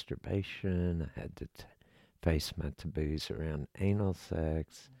around masturbation. I had to face my taboos around anal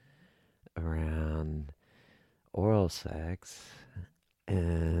sex, around oral sex.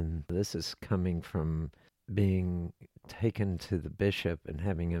 And this is coming from being taken to the bishop and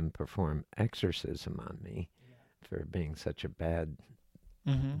having him perform exorcism on me for being such a bad,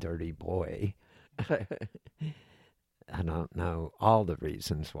 dirty boy. I don't know all the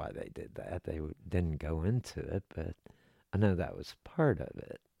reasons why they did that. They didn't go into it, but I know that was part of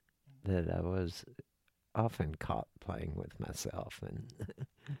it, that I was often caught playing with myself.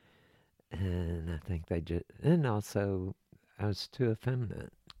 And I think they just, and also I was too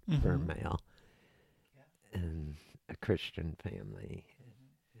effeminate for a male in a Christian family.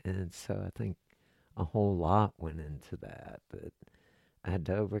 And so I think a whole lot went into that I had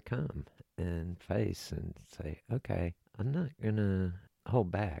to overcome and face and say, okay, I'm not going to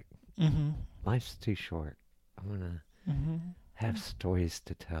hold back. Life's too short. I want to have stories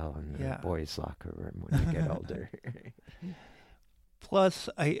to tell in the boys' locker room when I get older. Plus,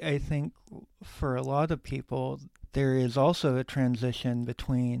 I think for a lot of people, there is also a transition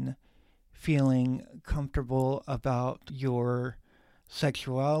between feeling comfortable about your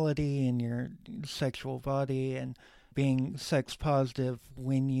sexuality and your sexual body and being sex positive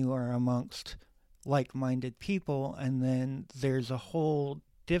when you are amongst like-minded people, and then there's a whole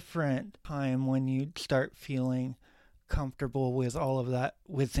different time when you start feeling comfortable with all of that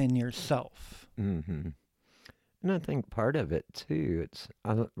within yourself. And I think part of it too,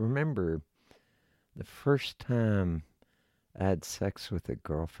 I remember the first time I had sex with a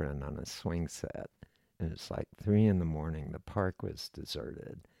girlfriend on a swing set. And it's like 3 a.m. The park was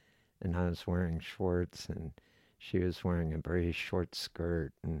deserted. And I was wearing shorts and she was wearing a very short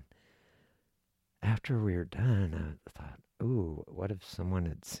skirt. And after we were done, I thought, ooh, what if someone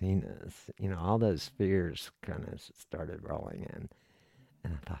had seen us? You know, all those fears kind of started rolling in.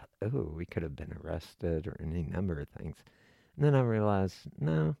 And I thought, oh, we could have been arrested or any number of things. And then I realized,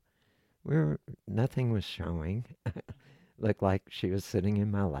 no, nothing was showing. Looked like she was sitting in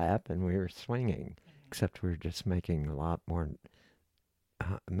my lap and we were swinging, except we were just making a lot more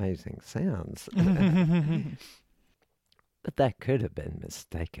amazing sounds. But that could have been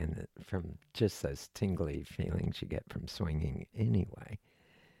mistaken from just those tingly feelings you get from swinging anyway.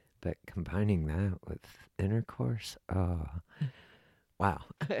 But combining that with intercourse, oh, wow.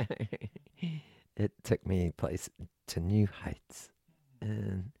 It took me to new heights.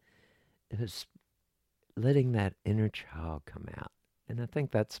 And it was letting that inner child come out. And I think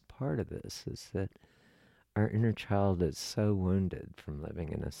that's part of this, is that our inner child is so wounded from living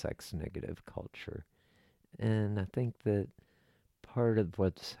in a sex-negative culture. And I think that part of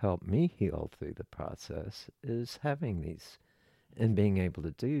what's helped me heal through the process is having these and being able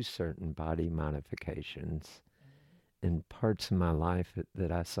to do certain body modifications in parts of my life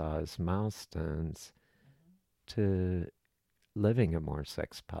that I saw as milestones to living a more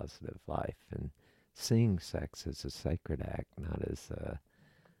sex-positive life and seeing sex as a sacred act, not as a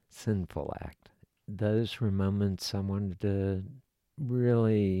sinful act. Those were moments I wanted to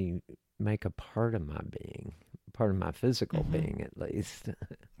really make a part of my being, part of my physical being at least.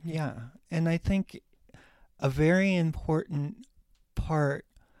 Yeah, and I think a very important part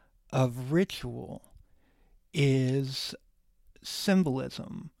of ritual is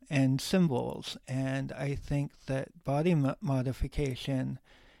symbolism and symbols, and I think that body modification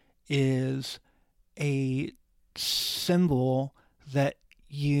is a symbol that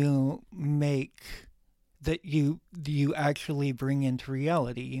you make, that you actually bring into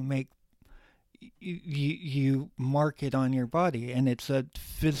reality. You mark it on your body, and it's a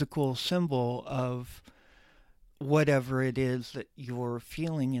physical symbol of whatever it is that you're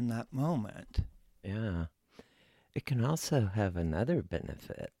feeling in that moment. Yeah. It can also have another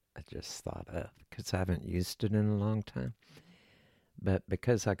benefit I just thought of, because I haven't used it in a long time. But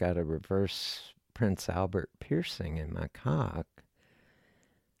because I got a reverse Prince Albert piercing in my cock,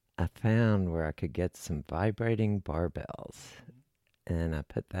 I found where I could get some vibrating barbells. And I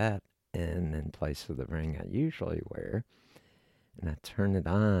put that in place of the ring I usually wear. And I turn it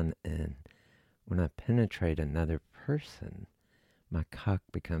on, and when I penetrate another person, my cock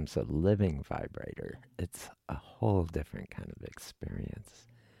becomes a living vibrator. It's a whole different kind of experience.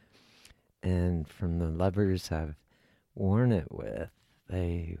 And from the lovers I've worn it with,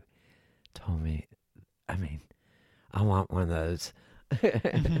 they told me, I mean, I want one of those.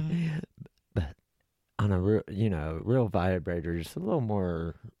 Mm-hmm. But on a real, real vibrator is a little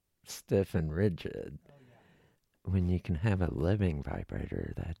more stiff and rigid. When you can have a living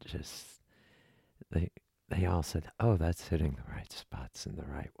vibrator, that just, they all said, oh, that's hitting the right spots in the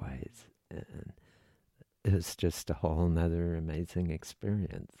right ways. And it was just a whole nother amazing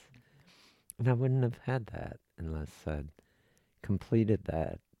experience. And I wouldn't have had that unless I'd completed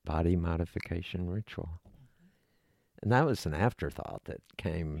that body modification ritual. And that was an afterthought that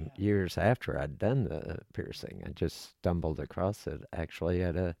came years after I'd done the piercing. I just stumbled across it actually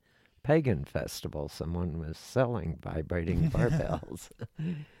at a pagan festival. Someone was selling vibrating barbells.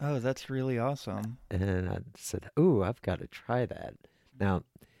 Oh, that's really awesome. And I said, ooh, I've got to try that. Now,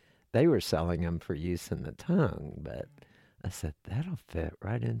 they were selling them for use in the tongue, but I said, that'll fit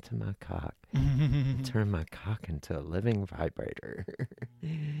right into my cock. Turn my cock into a living vibrator.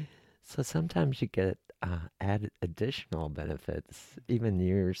 So sometimes you get added additional benefits even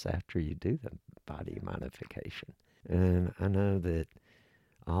years after you do the body modification. And I know that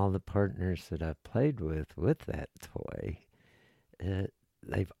all the partners that I've played with that toy,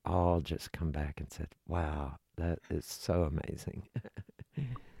 they've all just come back and said, wow, that is so amazing.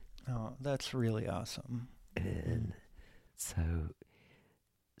 Oh, that's really awesome. And so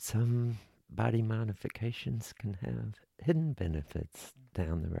some body modifications can have hidden benefits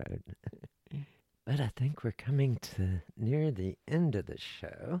down the road. But I think we're coming to near the end of the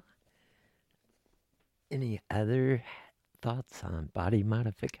show. Any other thoughts on body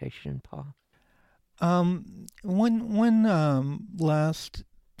modification, Paul? One last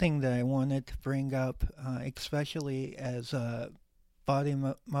thing that I wanted to bring up, especially as body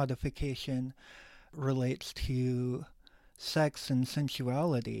modification relates to sex and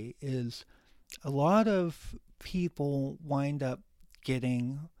sensuality, is a lot of people wind up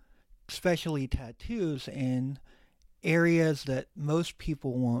getting, especially tattoos, in areas that most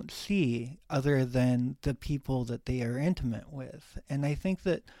people won't see other than the people that they are intimate with. And I think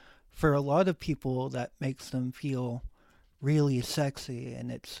that for a lot of people that makes them feel really sexy,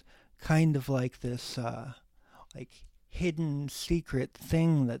 and it's kind of like this like hidden secret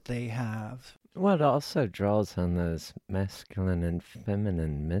thing that they have. Well, it also draws on those masculine and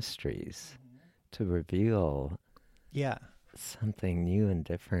feminine mysteries to reveal something new and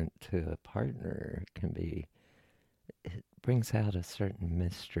different to a partner. It brings out a certain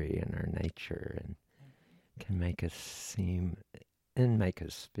mystery in our nature and can make us seem and make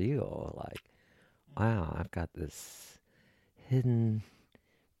us feel like, wow, I've got this hidden,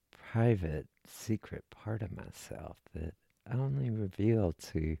 private, secret part of myself that I only reveal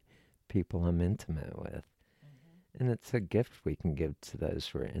to people I'm intimate with. And it's a gift we can give to those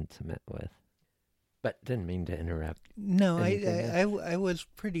we're intimate with. But didn't mean to interrupt. No, I was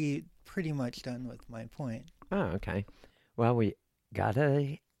pretty much done with my point. Oh, okay. Well, we got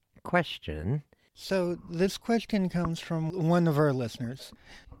a question. So this question comes from one of our listeners.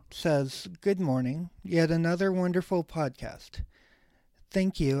 It says, "Good morning. Yet another wonderful podcast.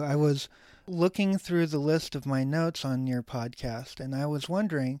 Thank you. I was looking through the list of my notes on your podcast, and I was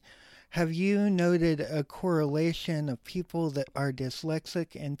wondering, have you noted a correlation of people that are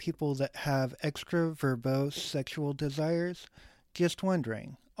dyslexic and people that have extra verbose sexual desires? Just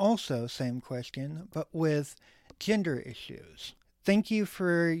wondering. Also, same question, but with gender issues. Thank you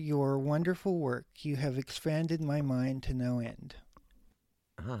for your wonderful work. You have expanded my mind to no end."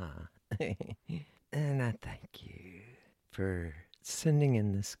 And I thank you for sending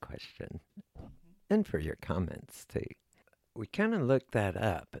in this question and for your comments too. We kind of looked that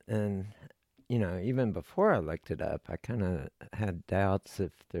up, and even before I looked it up, I kind of had doubts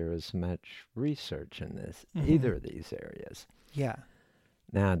if there was much research in either of these areas. Yeah.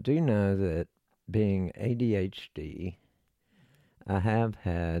 Now, I do know that being ADHD, I have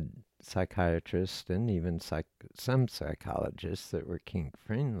had psychiatrists and even some psychologists that were kink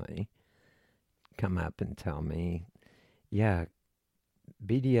friendly come up and tell me, yeah,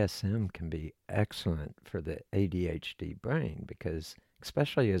 BDSM can be excellent for the ADHD brain because,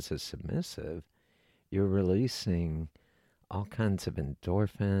 especially as a submissive, you're releasing all kinds of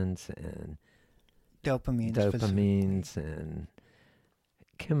endorphins and dopamines and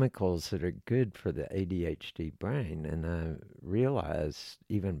chemicals that are good for the ADHD brain. And I realized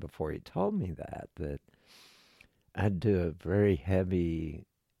even before he told me that I'd do a very heavy,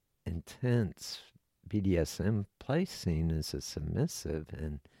 intense BDSM play scene as a submissive,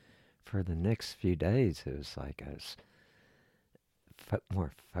 and for the next few days it was like I was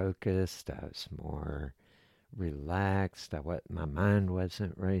more focused, I was more relaxed, my mind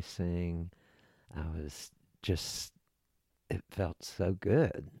wasn't racing, I was just, it felt so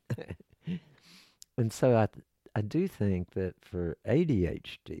good. And so I do think that for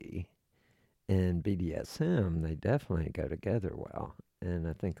ADHD and BDSM, they definitely go together well. And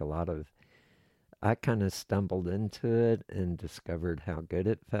I think I kind of stumbled into it and discovered how good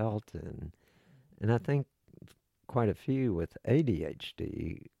it felt. And I think quite a few with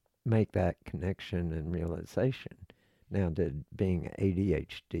ADHD make that connection and realization. Now, did being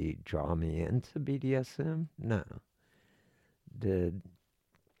ADHD draw me into BDSM? No.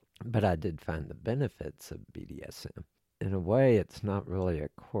 But I did find the benefits of BDSM. In a way, it's not really a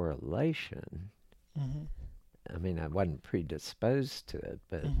correlation. Mm-hmm. I mean, I wasn't predisposed to it,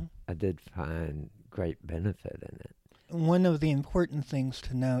 but I did find great benefit in it. One of the important things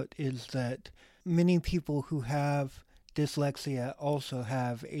to note is that many people who have dyslexia also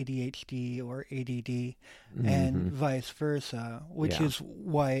have ADHD or ADD and vice versa, which is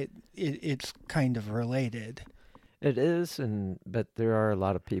why it's kind of related. It is, but there are a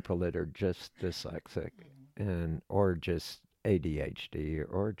lot of people that are just dyslexic or just ADHD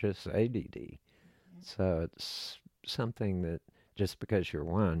or just ADD. So it's something that just because you're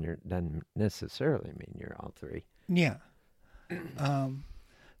one, doesn't necessarily mean you're all three. Yeah.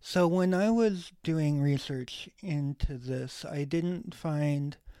 So when I was doing research into this, I didn't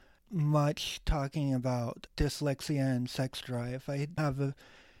find much talking about dyslexia and sex drive. I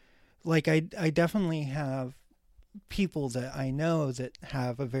definitely have people that I know that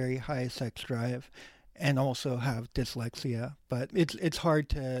have a very high sex drive and also have dyslexia, but it's hard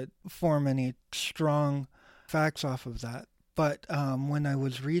to form any strong facts off of that. But when I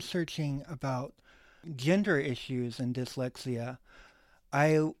was researching about gender issues and dyslexia,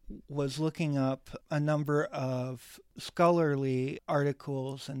 I was looking up a number of scholarly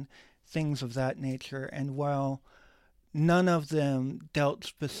articles and things of that nature, and while none of them dealt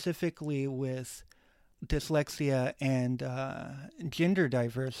specifically with dyslexia and gender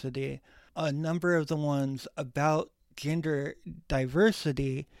diversity, a number of the ones about gender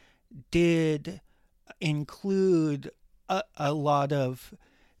diversity did include a lot of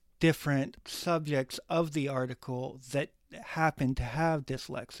different subjects of the article that happen to have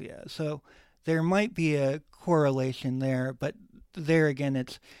dyslexia. So there might be a correlation there, but there again,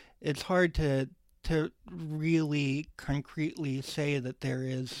 it's hard to really concretely say that there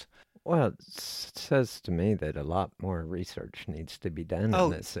is. Well, it says to me that a lot more research needs to be done in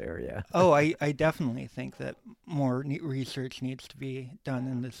this area. I definitely think that more research needs to be done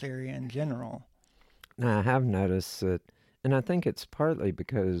in this area in general. Now, I have noticed that, and I think it's partly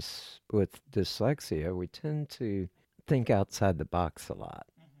because with dyslexia, we tend to think outside the box a lot.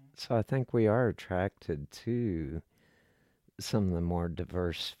 So I think we are attracted to some of the more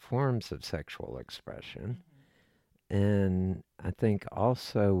diverse forms of sexual expression. And I think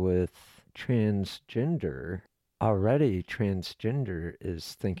also with transgender, already transgender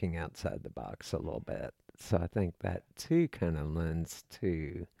is thinking outside the box a little bit. So I think that too kind of lends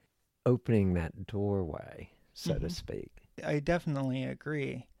to opening that doorway, so to speak. I definitely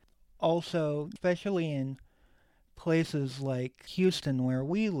agree. Also, especially in places like Houston where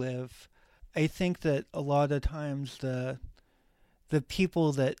we live, I think that a lot of times the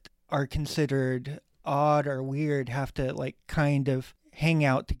people that are considered odd or weird have to kind of hang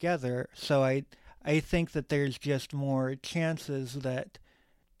out together. So I think that there's just more chances that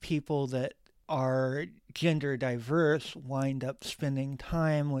people that are gender diverse wind up spending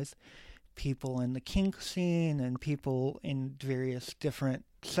time with people in the kink scene and people in various different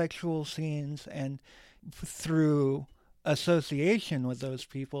sexual scenes, and through association with those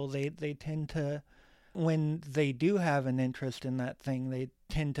people, they tend to when they do have an interest in that thing, they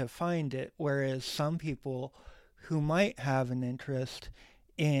tend to find it, whereas some people who might have an interest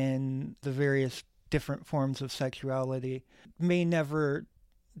in the various different forms of sexuality may never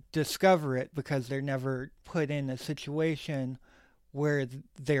discover it because they're never put in a situation where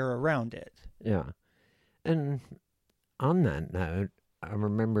they're around it. Yeah. And on that note, I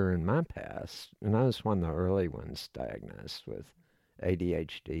remember in my past, and I was one of the early ones diagnosed with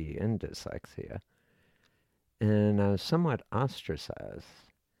ADHD and dyslexia, and I was somewhat ostracized.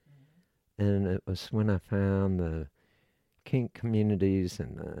 And it was when I found the kink communities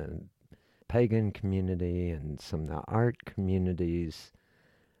and the pagan community and some of the art communities,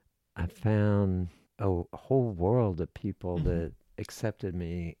 I found a whole world of people that accepted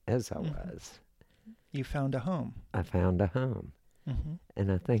me as I was. You found a home. I found a home.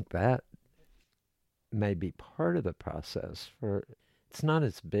 And I think that may be part of the process for it's not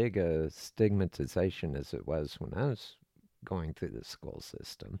as big a stigmatization as it was when I was going through the school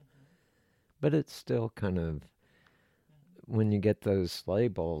system. But it's still kind of, when you get those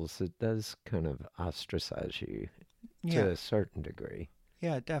labels, it does kind of ostracize you to a certain degree.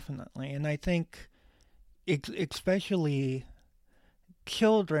 Yeah, definitely. And I think especially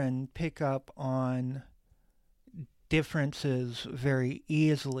children pick up on differences very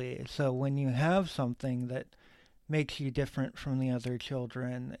easily. So when you have something that makes you different from the other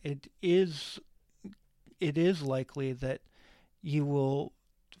children, it is likely that you will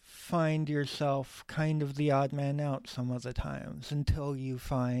find yourself kind of the odd man out some of the times until you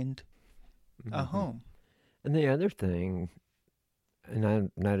find a home. And the other thing, and I've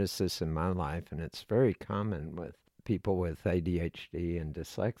noticed this in my life, and it's very common with people with ADHD and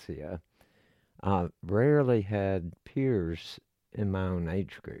dyslexia, rarely had peers in my own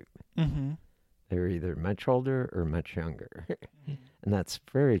age group. They were either much older or much younger. And that's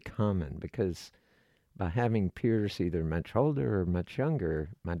very common because by having peers either much older or much younger,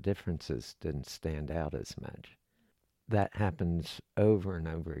 my differences didn't stand out as much. That happens over and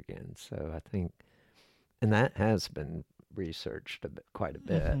over again. So I think, and that has been researched quite a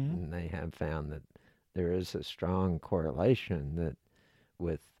bit, and they have found that there is a strong correlation that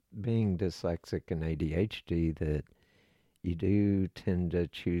with being dyslexic and ADHD, that you do tend to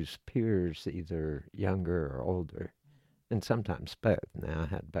choose peers either younger or older, and sometimes both. Now I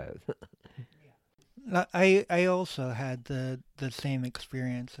had both. I also had the same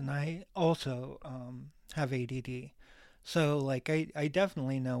experience, and I also have ADD. So, like, I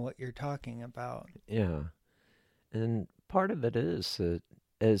definitely know what you're talking about. Yeah. And part of it is that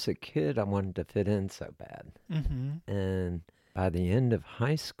as a kid, I wanted to fit in so bad. And by the end of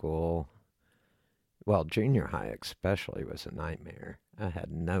high school, well, junior high especially was a nightmare. I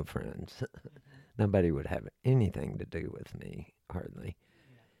had no friends. Nobody would have anything to do with me, hardly.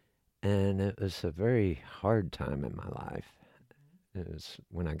 And it was a very hard time in my life. It was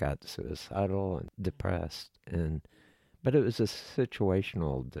when I got suicidal and depressed, but it was a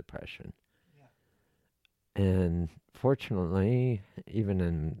situational depression. And fortunately, even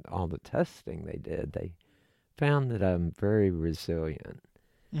in all the testing they did, they found that I'm very resilient.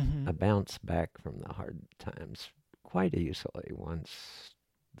 I bounce back from the hard times quite easily once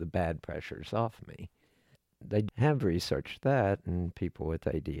the bad pressure's off me. They have researched that, and people with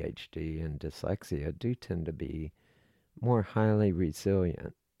ADHD and dyslexia do tend to be more highly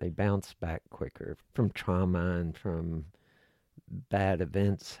resilient. They bounce back quicker from trauma and from bad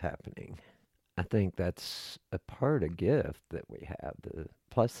events happening. I think that's a part of gift that we have, the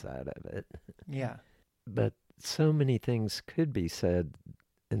plus side of it. Yeah. But so many things could be said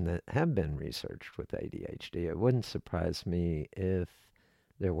and that have been researched with ADHD. It wouldn't surprise me if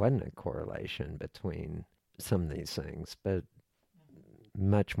there wasn't a correlation between some of these things, but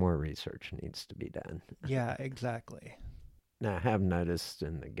much more research needs to be done. Yeah, exactly. Now, I have noticed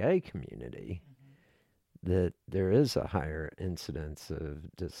in the gay community that there is a higher incidence of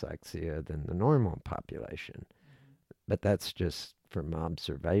dyslexia than the normal population. But that's just from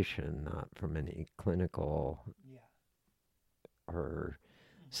observation, not from any clinical or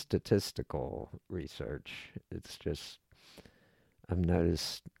statistical research. It's just, I've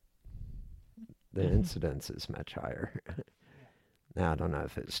noticed the incidence is much higher. Now, I don't know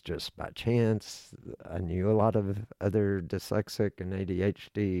if it's just by chance. I knew a lot of other dyslexic and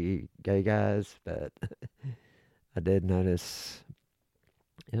ADHD gay guys, but I did notice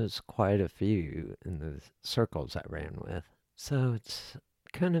it was quite a few in the circles I ran with. So it's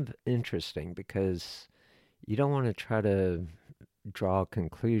kind of interesting because you don't want to try to draw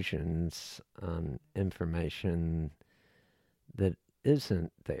conclusions on information that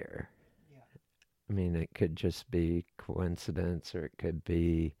isn't there. I mean, it could just be coincidence, or it could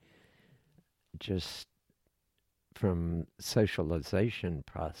be just from socialization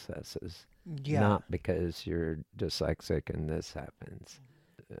processes, Yeah. not because you're dyslexic and this happens.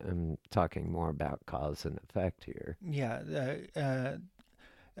 I'm talking more about cause and effect here. Yeah.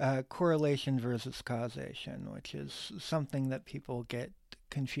 Correlation versus causation, which is something that people get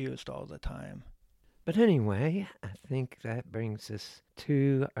confused all the time. But anyway, I think that brings us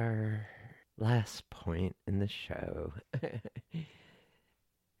to our last point in the show.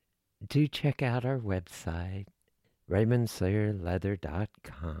 Do check out our website,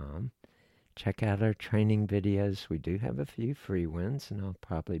 RaymondSayerLeather.com. Check out our training videos. We do have a few free ones, and I'll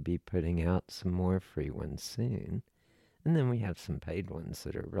probably be putting out some more free ones soon. And then we have some paid ones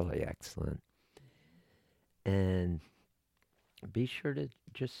that are really excellent. And be sure to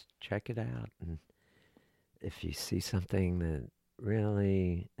just check it out. And if you see something that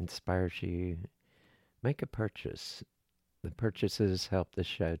really inspires you, make a purchase. The purchases help the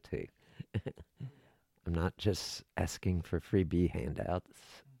show too. I'm not just asking for freebie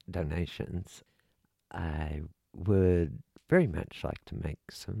handouts, donations. I would very much like to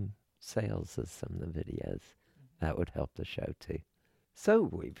make some sales of some of the videos. That would help the show too. So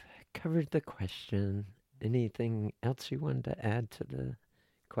we've covered the question. Anything else you wanted to add to the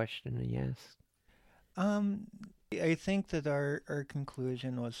question he asked? I think that our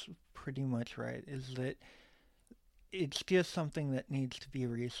conclusion was pretty much right, is that it's just something that needs to be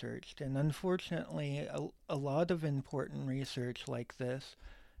researched. And unfortunately, a lot of important research like this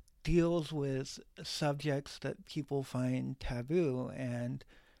deals with subjects that people find taboo, and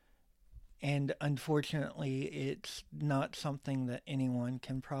unfortunately it's not something that anyone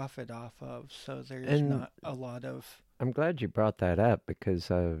can profit off of, so there's not a lot of... I'm glad you brought that up, because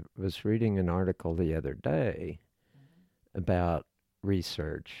I was reading an article the other day about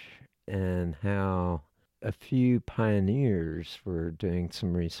research and how a few pioneers were doing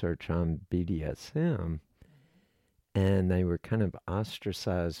some research on BDSM, and they were kind of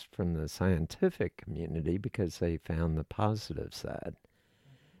ostracized from the scientific community because they found the positive side,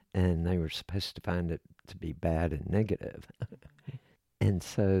 and they were supposed to find it to be bad and negative. And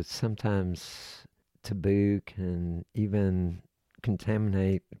so sometimes taboo can even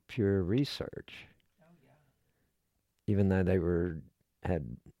contaminate pure research. Even though they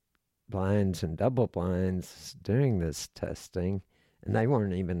had blinds and double blinds doing this testing, and they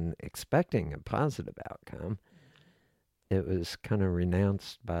weren't even expecting a positive outcome. It was kind of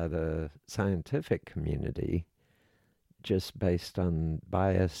renounced by the scientific community just based on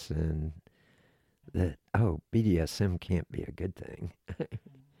bias and that, BDSM can't be a good thing.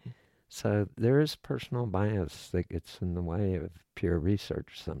 So there is personal bias that gets in the way of pure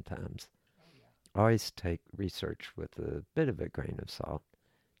research sometimes. Always take research with a bit of a grain of salt.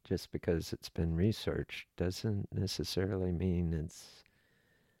 Just because it's been researched doesn't necessarily mean it's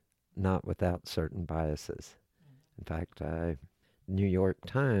not without certain biases. In fact, New York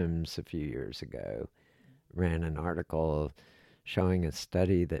Times a few years ago ran an article showing a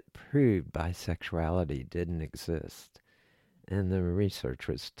study that proved bisexuality didn't exist. And the research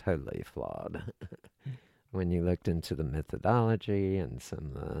was totally flawed. When you looked into the methodology and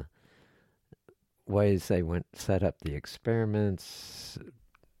some of the ways they set up the experiments.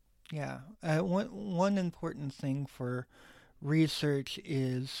 Yeah. One important thing for research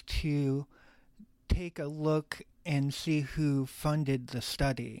is to take a look and see who funded the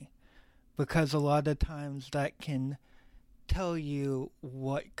study, because a lot of times that can tell you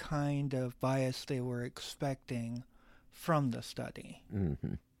what kind of bias they were expecting from the study.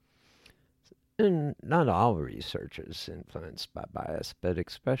 Mm-hmm. And not all research is influenced by bias, but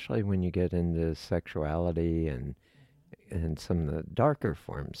especially when you get into sexuality and some of the darker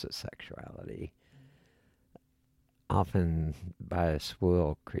forms of sexuality, often bias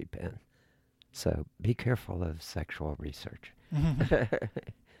will creep in. So be careful of sexual research.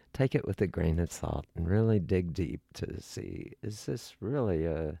 Take it with a grain of salt and really dig deep to see, is this really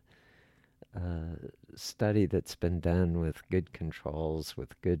a study that's been done with good controls,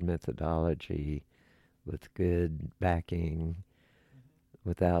 with good methodology, with good backing,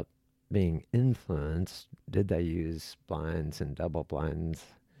 without being influenced? Did they use blinds and double blinds?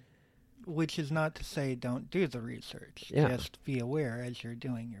 Which is not to say don't do the research. Yeah. Just be aware as you're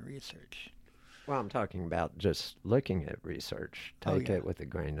doing your research. Well, I'm talking about just looking at research. Take it with a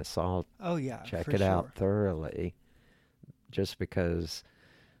grain of salt. Oh, yeah. Check it out thoroughly. Just because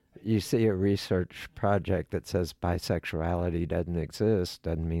you see a research project that says bisexuality doesn't exist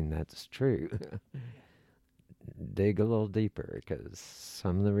doesn't mean that's true. Dig a little deeper, because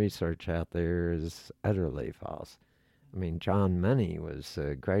some of the research out there is utterly false. I mean, John Money was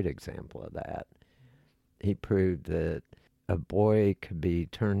a great example of that. He proved that a boy could be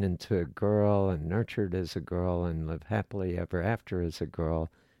turned into a girl and nurtured as a girl and live happily ever after as a girl,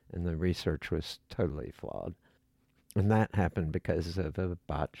 and the research was totally flawed. And that happened because of a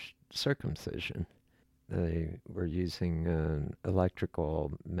botched circumcision. They were using an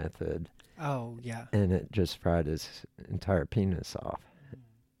electrical method. Oh, yeah. And it just fried his entire penis off.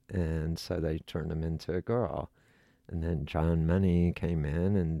 And so they turned him into a girl. And then John Money came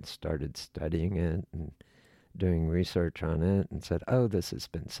in and started studying it and doing research on it and said, oh, this has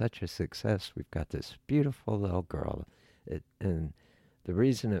been such a success. We've got this beautiful little girl. And the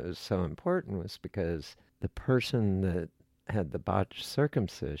reason it was so important was because the person that had the botched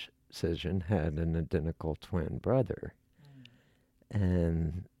circumcision had an identical twin brother.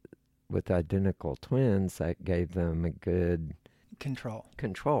 And with identical twins, that gave them a good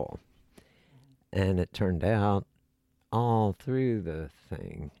control. And it turned out all through the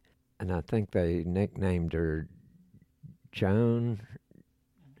thing, and I think they nicknamed her Joan.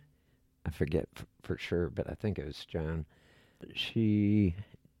 I forget for sure, but I think it was Joan. She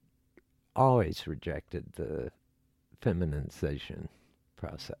always rejected the feminization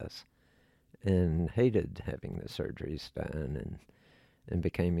process and hated having the surgeries done, and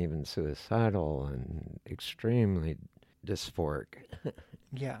became even suicidal and extremely dysphoric.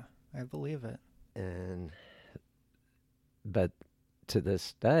 Yeah, I believe it. But to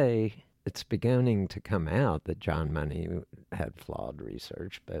this day, it's beginning to come out that John Money had flawed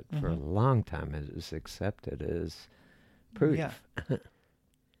research, but for a long time it was accepted as proof. Yeah.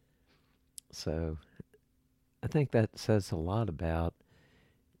 So I think that says a lot about,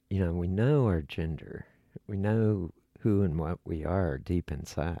 we know our gender. We know who and what we are deep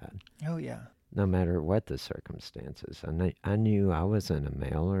inside. Oh, yeah. No matter what the circumstances. I knew I wasn't a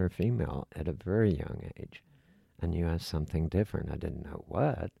male or a female at a very young age. I knew I was something different. I didn't know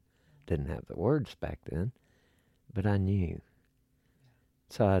what. Didn't have the words back then. But I knew.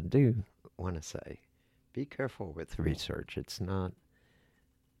 So I do want to say, be careful with research. It's not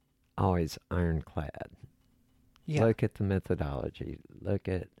always ironclad. Yeah. Look at the methodology. Look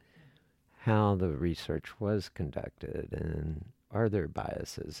at how the research was conducted, and are there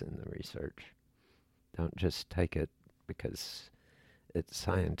biases in the research? Don't just take it because it's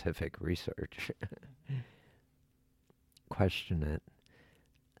scientific research. Question it.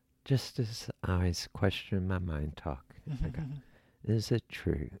 Just as I always question my mind talk. Is it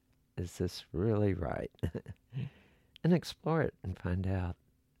true? Is this really right? And explore it and find out.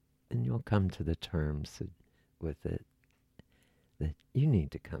 And you'll come to the terms with it that you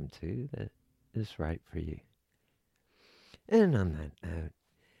need to come to that is right for you. And on that note,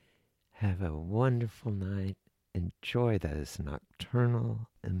 have a wonderful night. Enjoy those nocturnal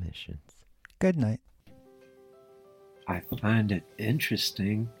emissions. Good night. I find it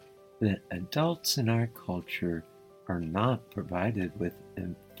interesting that adults in our culture are not provided with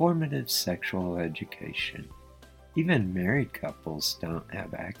informative sexual education. Even married couples don't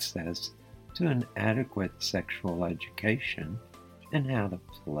have access to an adequate sexual education and how to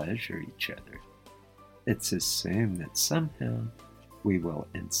pleasure each other. It's assumed that somehow we will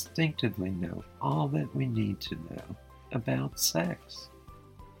instinctively know all that we need to know about sex.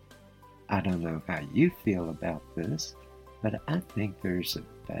 I don't know how you feel about this, but I think there's a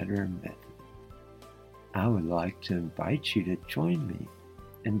better method. I would like to invite you to join me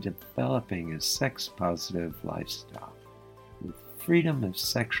in developing a sex-positive lifestyle with freedom of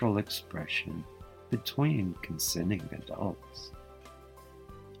sexual expression between consenting adults.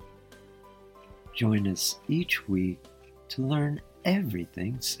 Join us each week to learn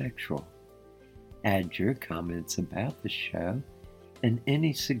everything sexual. Add your comments about the show and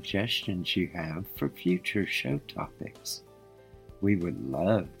any suggestions you have for future show topics. We would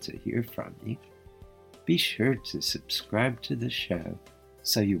love to hear from you. Be sure to subscribe to the show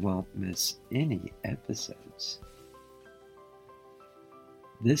so you won't miss any episodes.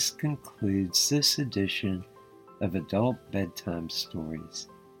 This concludes this edition of Adult Bedtime Stories.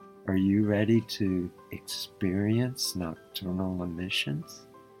 Are you ready to experience nocturnal emissions?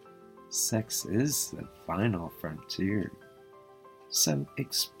 Sex is the final frontier, so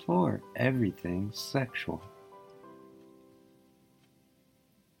explore everything sexual.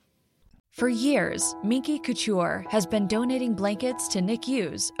 For years, Minky Couture has been donating blankets to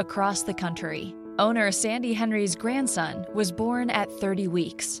NICUs across the country. Owner Sandy Henry's grandson was born at 30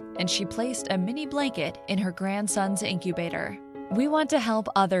 weeks, and she placed a mini blanket in her grandson's incubator. We want to help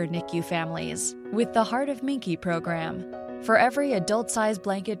other NICU families with the Heart of Minky program. For every adult-sized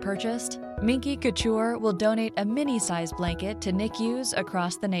blanket purchased, Minky Couture will donate a mini-sized blanket to NICUs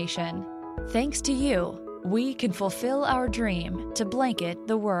across the nation. Thanks to you, we can fulfill our dream to blanket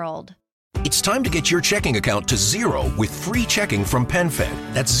the world. It's time to get your checking account to zero with free checking from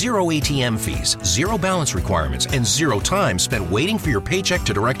PenFed. That's zero ATM fees, zero balance requirements, and zero time spent waiting for your paycheck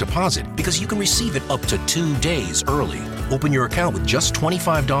to direct deposit because you can receive it up to 2 days early. Open your account with just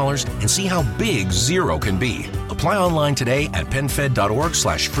 $25 and see how big zero can be. Apply online today at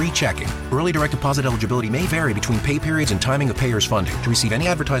PenFed.org/free checking. Early direct deposit eligibility may vary between pay periods and timing of payers' funding. To receive any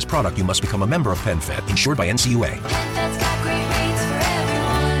advertised product, you must become a member of PenFed, insured by NCUA.